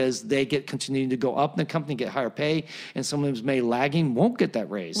superstars because they get continuing to go up in the company, get higher pay, and someone who's maybe lagging won't get that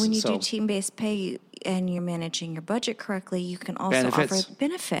raise. When you do team-based pay and you're managing your budget correctly, you can also offer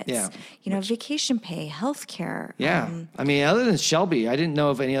benefits. Yeah. Vacation pay, health care. Yeah. I mean, other than Shelby, I didn't know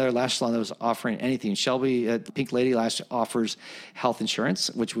of any other lash salon that was offering anything. Shelby at Pink Lady Lash offers health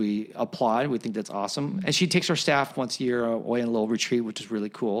insurance, which we applaud. We think that's awesome. And she takes her staff once a year away on a little retreat, which is really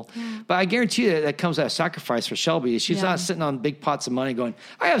cool. Yeah. But I guarantee you that comes at a sacrifice for Shelby. She's not sitting on big pots of money going,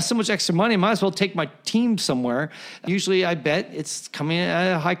 I have so much extra money, I might as well take my team somewhere. Usually, I bet it's coming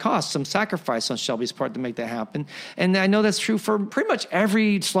at a high cost, some sacrifice on Shelby's part to make that happen. And I know that's true for pretty much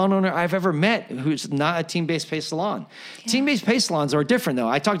every salon owner I've ever met who's not a team-based pay salon. Yeah. Team-based pay salons are different, though.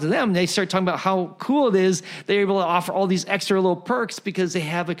 I talked to them, they start talking about how cool it is they're able to offer all these extra little perks because they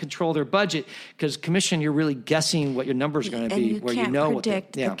have a control of their budget. Because commission, you're really guessing what your numbers are going to be, where you know what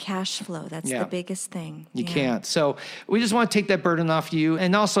the cash flow. That's the biggest thing. You can't. So we just want to take that burden off you.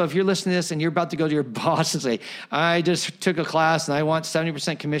 And also, if you're listening to this and you're about to go to your boss and say, I just took a class and I want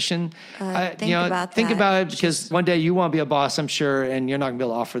 70% commission, think about it because one day you want to be a boss, I'm sure, and you're not going to be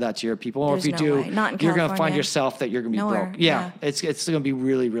able to offer that to your people. Or if you do, you're going to find yourself that you're going to be broke. Yeah. It's going to be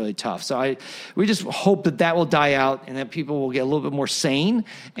really, really tough. So we just hope that will die out and that people will get a little bit more sane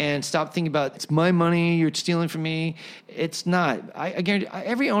and stop thinking about, it's my money, you're stealing from me. It's not. I guarantee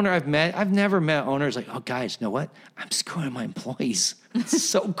every owner I've met, I've never met owners like, oh, guys, you know what? I'm screwing my employees. It's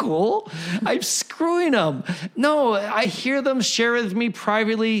so cool. I'm screwing them. No, I hear them share with me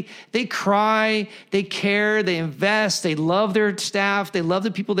privately. They cry, they care, they invest, they love their staff, they love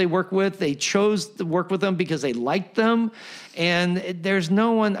the people they work with. They chose to work with them because they liked them. And there's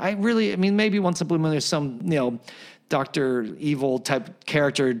no one, maybe once in a blue moon there's some, Dr. Evil type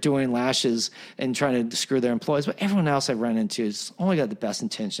character doing lashes and trying to screw their employees. But everyone else I've run into has only got the best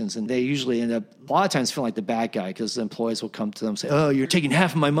intentions. And they usually end up, a lot of times, feeling like the bad guy because the employees will come to them and say, oh, you're taking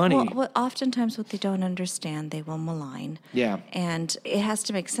half of my money. Well, oftentimes what they don't understand, they will malign. Yeah. And it has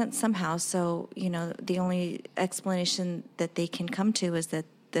to make sense somehow. So, the only explanation that they can come to is that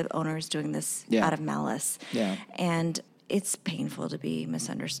the owner is doing this out of malice. Yeah. And it's painful to be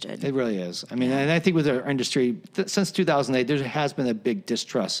misunderstood. It really is. I mean, and I think with our industry, since 2008, there has been a big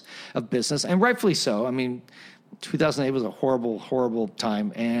distrust of business, and rightfully so. I mean, 2008 was a horrible, horrible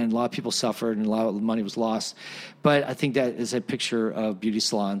time, and a lot of people suffered, and a lot of money was lost. But I think that is a picture of beauty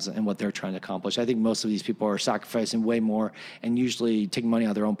salons and what they're trying to accomplish. I think most of these people are sacrificing way more and usually taking money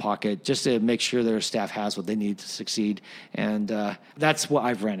out of their own pocket just to make sure their staff has what they need to succeed. And that's what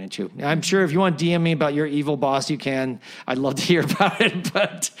I've ran into. I'm sure if you want to DM me about your evil boss, you can. I'd love to hear about it,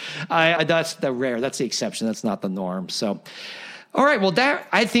 but that's the rare. That's the exception. That's not the norm. So. All right, well, that,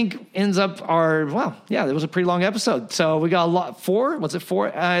 I think, ends up it was a pretty long episode. So we got a lot, 4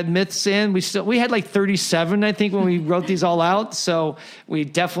 myths in. We had like 37, I think, when we wrote these all out. So we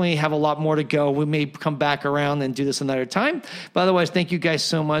definitely have a lot more to go. We may come back around and do this another time. But otherwise, thank you guys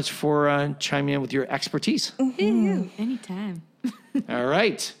so much for chiming in with your expertise. Mm-hmm. Anytime. All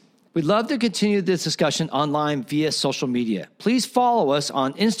right. We'd love to continue this discussion online via social media. Please follow us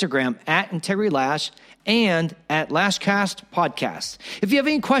on Instagram @IntegrityLash and @LashCast Podcast. If you have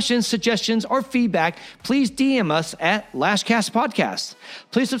any questions, suggestions, or feedback, please DM us at LashCast Podcast.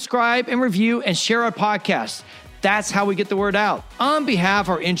 Please subscribe and review and share our podcast. That's how we get the word out. On behalf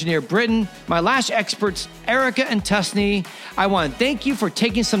of our engineer, Britton, my lash experts, Erica and Tusney, I want to thank you for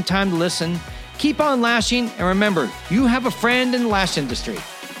taking some time to listen. Keep on lashing, and remember, you have a friend in the lash industry.